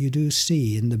that what you do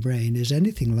see in the brain is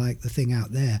anything like the thing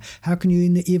out there? How can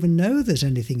you even know there's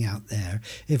anything out there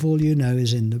if all you know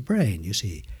is in the brain, you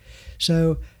see?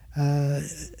 So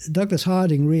Douglas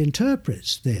Harding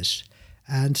reinterprets this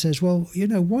and says, well, you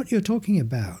know, what you're talking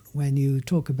about when you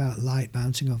talk about light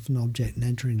bouncing off an object and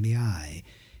entering the eye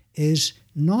is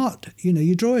not, you know,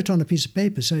 you draw it on a piece of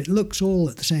paper so it looks all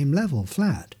at the same level,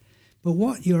 flat. But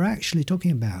what you're actually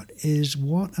talking about is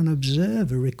what an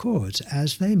observer records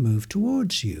as they move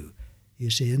towards you,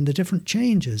 you see, and the different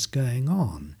changes going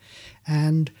on.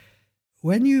 And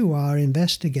when you are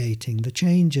investigating the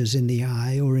changes in the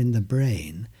eye or in the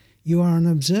brain, you are an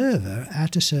observer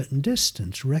at a certain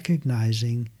distance,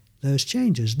 recognizing those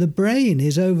changes. The brain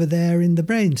is over there in the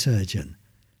brain surgeon,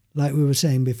 like we were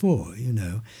saying before, you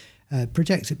know,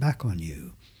 projects it back on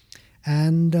you.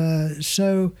 And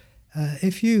so...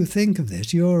 if you think of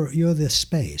this, you're this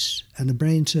space, and a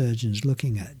brain surgeon's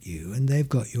looking at you, and they've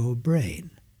got your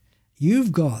brain.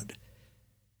 You've got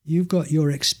your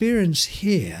experience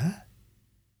here,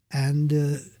 and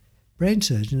the brain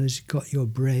surgeon has got your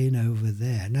brain over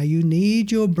there. Now you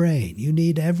need your brain. You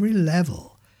need every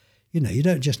level. You know, you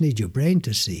don't just need your brain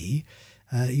to see.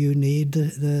 You need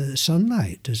the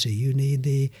sunlight to see. You need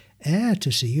the air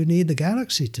to see. You need the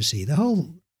galaxy to see. The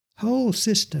whole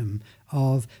system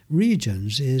of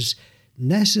regions is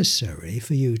necessary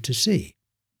for you to see.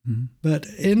 Mm-hmm. But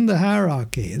in the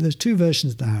hierarchy, there's two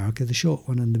versions of the hierarchy, the short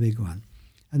one and the big one.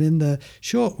 And in the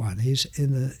short one, he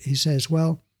says,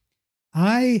 well,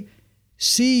 I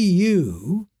see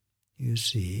you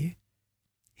see,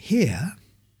 here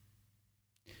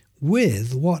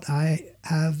with what I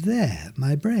have there,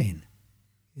 my brain.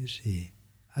 You see,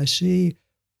 I see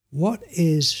what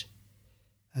is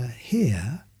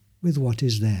here with what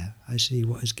is there. I see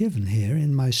what is given here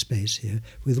in my space here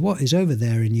with what is over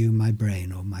there in you, my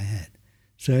brain or my head.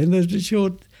 So in the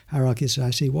short hierarchy, so I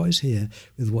see what is here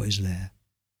with what is there.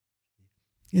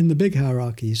 In the big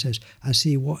hierarchy, he says, I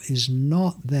see what is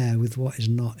not there with what is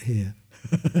not here.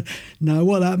 Now,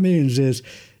 what that means is,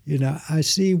 you know, I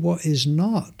see what is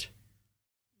not.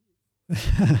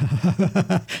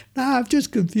 Now, I've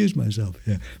just confused myself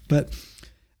here. But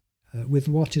with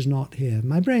what is not here.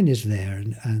 My brain is there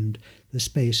and the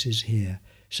space is here.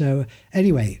 So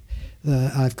anyway,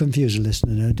 I've confused the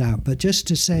listener, no doubt, but just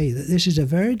to say that this is a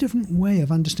very different way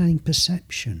of understanding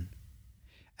perception,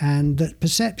 and that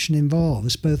perception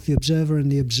involves both the observer and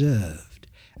the observed,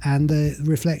 and the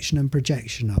reflection and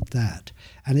projection of that.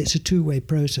 And it's a two-way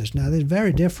process. Now, they're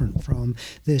very different from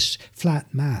this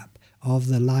flat map of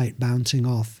the light bouncing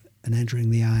off and entering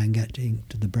the eye and getting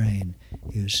to the brain,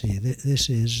 you see.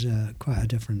 This is quite a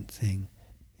different thing,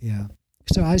 yeah.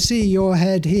 So I see your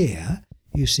head here,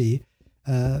 you see,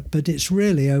 but it's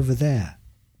really over there,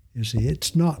 you see.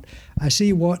 It's not, I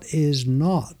see what is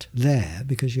not there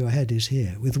because your head is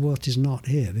here, with what is not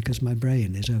here because my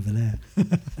brain is over there.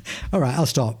 All right, I'll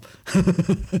stop.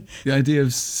 The idea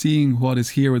of seeing what is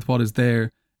here with what is there,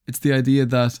 it's the idea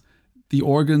that the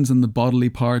organs and the bodily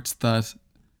parts that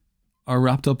are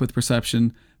wrapped up with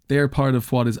perception, they're part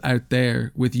of what is out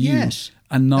there with you, yes,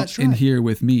 and not in here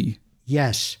with me.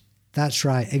 Yes, that's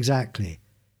right, exactly.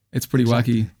 It's pretty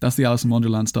wacky. That's the Alice in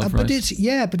Wonderland stuff, right?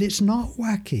 But it's not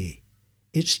wacky.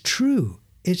 It's true.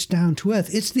 It's down to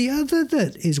earth. It's the other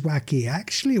that is wacky,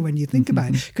 actually, when you think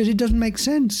about it, because it doesn't make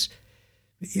sense.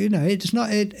 You know, it's not.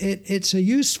 It's a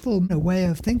useful way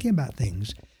of thinking about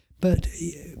things. But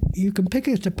you can pick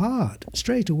it apart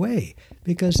straight away,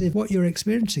 because if what you're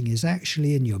experiencing is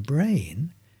actually in your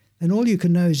brain, then all you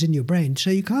can know is in your brain, so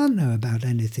you can't know about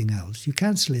anything else. You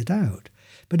cancel it out.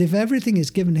 But if everything is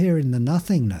given here in the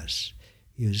nothingness,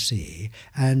 you see,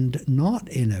 and not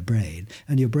in a brain.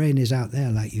 And your brain is out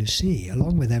there like you see,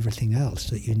 along with everything else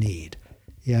that you need.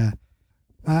 Yeah.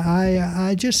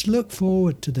 I just look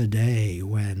forward to the day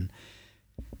when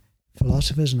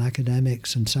philosophers and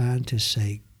academics and scientists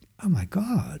say, oh my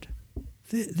God,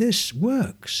 this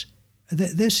works.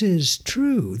 This is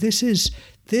true. This is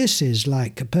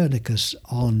like Copernicus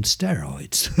on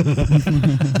steroids.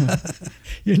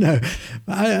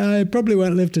 I probably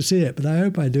won't live to see it, but I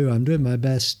hope I do. I'm doing my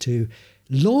best to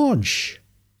launch,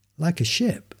 like a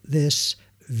ship, this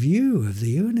view of the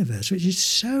universe, which is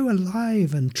so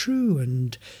alive and true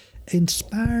and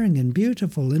inspiring and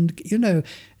beautiful. And,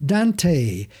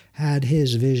 Dante had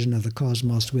his vision of the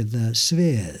cosmos with the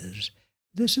spheres.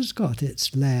 This has got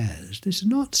its layers. This is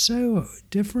not so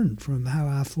different from how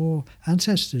our four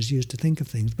ancestors used to think of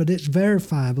things, but it's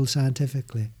verifiable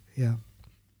scientifically. Yeah.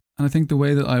 And I think the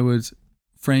way that I would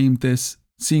frame this,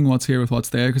 seeing what's here with what's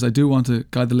there, because I do want to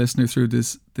guide the listener through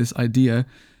this idea.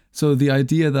 So the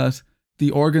idea that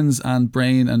the organs and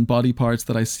brain and body parts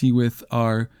that I see with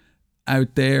are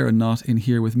out there and not in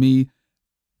here with me,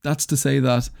 that's to say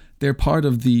that they're part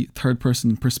of the third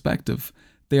person perspective.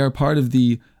 They are part of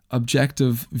the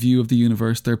objective view of the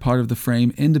universe. They're part of the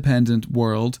frame independent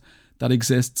world that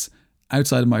exists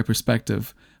outside of my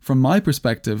perspective. From my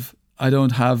perspective, I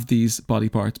don't have these body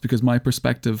parts because my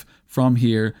perspective from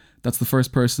here, that's the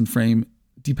first person frame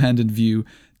dependent view,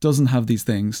 doesn't have these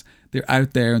things. They're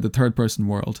out there in the third person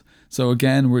world. So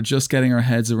again, we're just getting our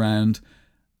heads around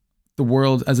the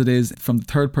world as it is from the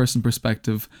third person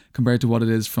perspective compared to what it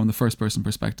is from the first person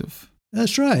perspective.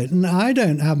 That's right. And I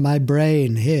don't have my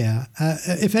brain here.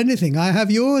 If anything, I have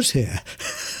yours here.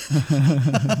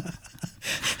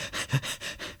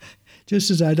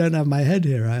 Just as I don't have my head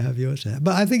here, I have yours here.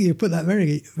 But I think you put that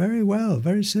very, very well,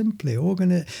 very simply.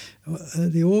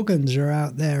 The organs are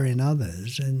out there in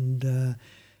others, and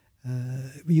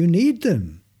you need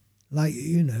them. Like,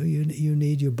 you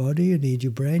need your body, you need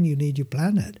your brain, you need your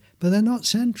planet. But they're not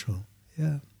central.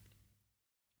 Yeah.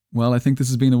 Well, I think this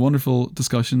has been a wonderful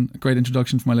discussion, a great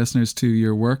introduction for my listeners to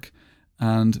your work,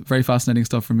 and very fascinating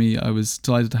stuff for me. I was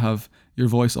delighted to have your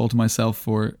voice all to myself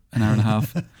for an hour and a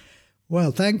half.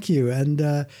 Well, thank you. And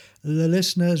the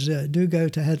listeners, do go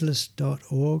to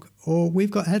headless.org, or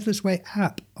we've got Headless Way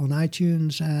app on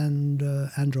iTunes and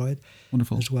Android.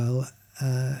 Wonderful. As well.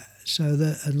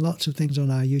 And lots of things on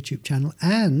our YouTube channel.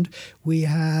 And we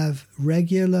have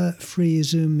regular free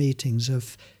Zoom meetings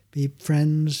of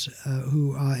friends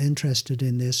who are interested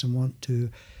in this and want to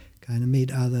kind of meet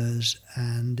others.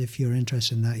 And if you're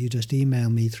interested in that, you just email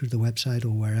me through the website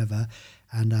or wherever,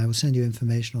 and I will send you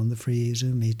information on the free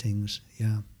Zoom meetings.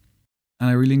 Yeah. And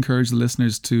I really encourage the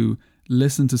listeners to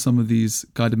listen to some of these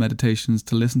guided meditations,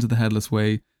 to listen to the Headless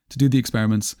Way, to do the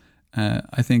experiments.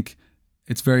 I think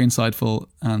it's very insightful,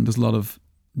 and there's a lot of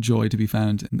joy to be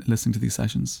found in listening to these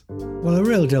sessions. Well, a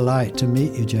real delight to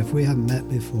meet you, Jeff. We haven't met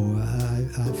before.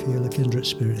 I feel a kindred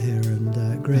spirit here, and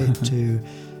great to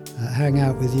hang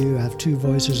out with you. I have two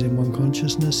voices in one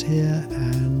consciousness here,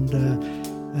 and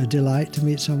a delight to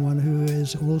meet someone who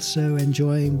is also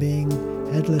enjoying being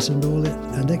headless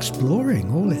and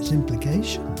exploring all its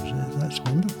implications. That's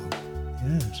wonderful.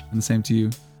 Yes. And the same to you.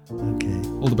 Okay.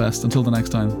 All the best. Until the next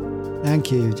time.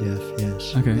 Thank you, Jeff.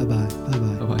 Yes. Okay. Bye-bye.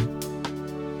 Bye-bye. Bye-bye.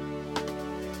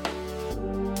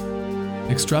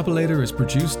 Extrapolator is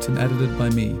produced and edited by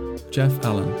me, Jeff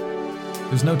Allen.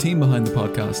 There's no team behind the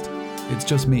podcast. It's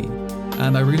just me.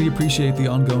 And I really appreciate the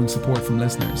ongoing support from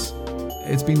listeners.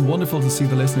 It's been wonderful to see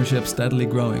the listenership steadily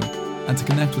growing and to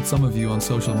connect with some of you on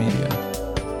social media.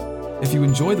 If you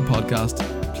enjoy the podcast,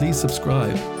 please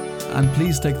subscribe, and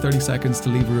please take 30 seconds to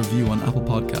leave a review on Apple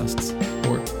Podcasts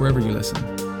or wherever you listen.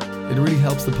 It really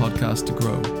helps the podcast to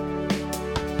grow.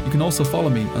 You can also follow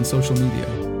me on social media,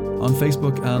 on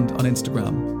Facebook and on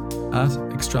Instagram,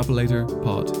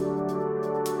 @ExtrapolatorPod.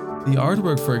 The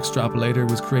artwork for Extrapolator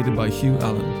was created by Hugh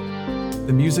Allen.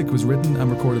 The music was written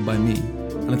and recorded by me,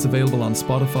 and it's available on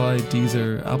Spotify,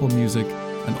 Deezer, Apple Music,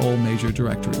 and all major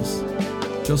directories.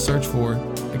 Just search for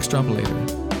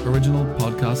Extrapolator, original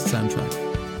podcast soundtrack.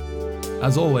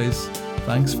 As always,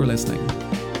 thanks for listening,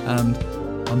 and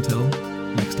until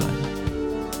next time.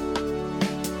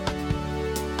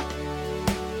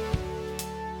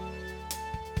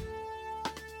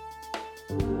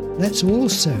 Let's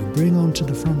also bring onto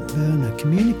the front burner,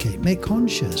 communicate, make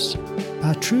conscious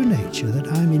our true nature, that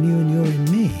I'm in you and you're in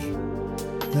me,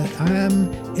 that I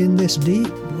am in this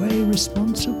deep way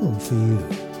responsible for you.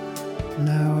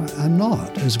 Now, I'm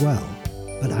not as well,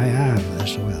 but I am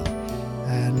as well.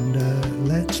 And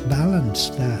let's balance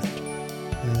that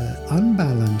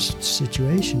unbalanced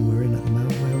situation we're in at the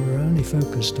moment, where we're only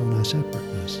focused on our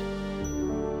separateness.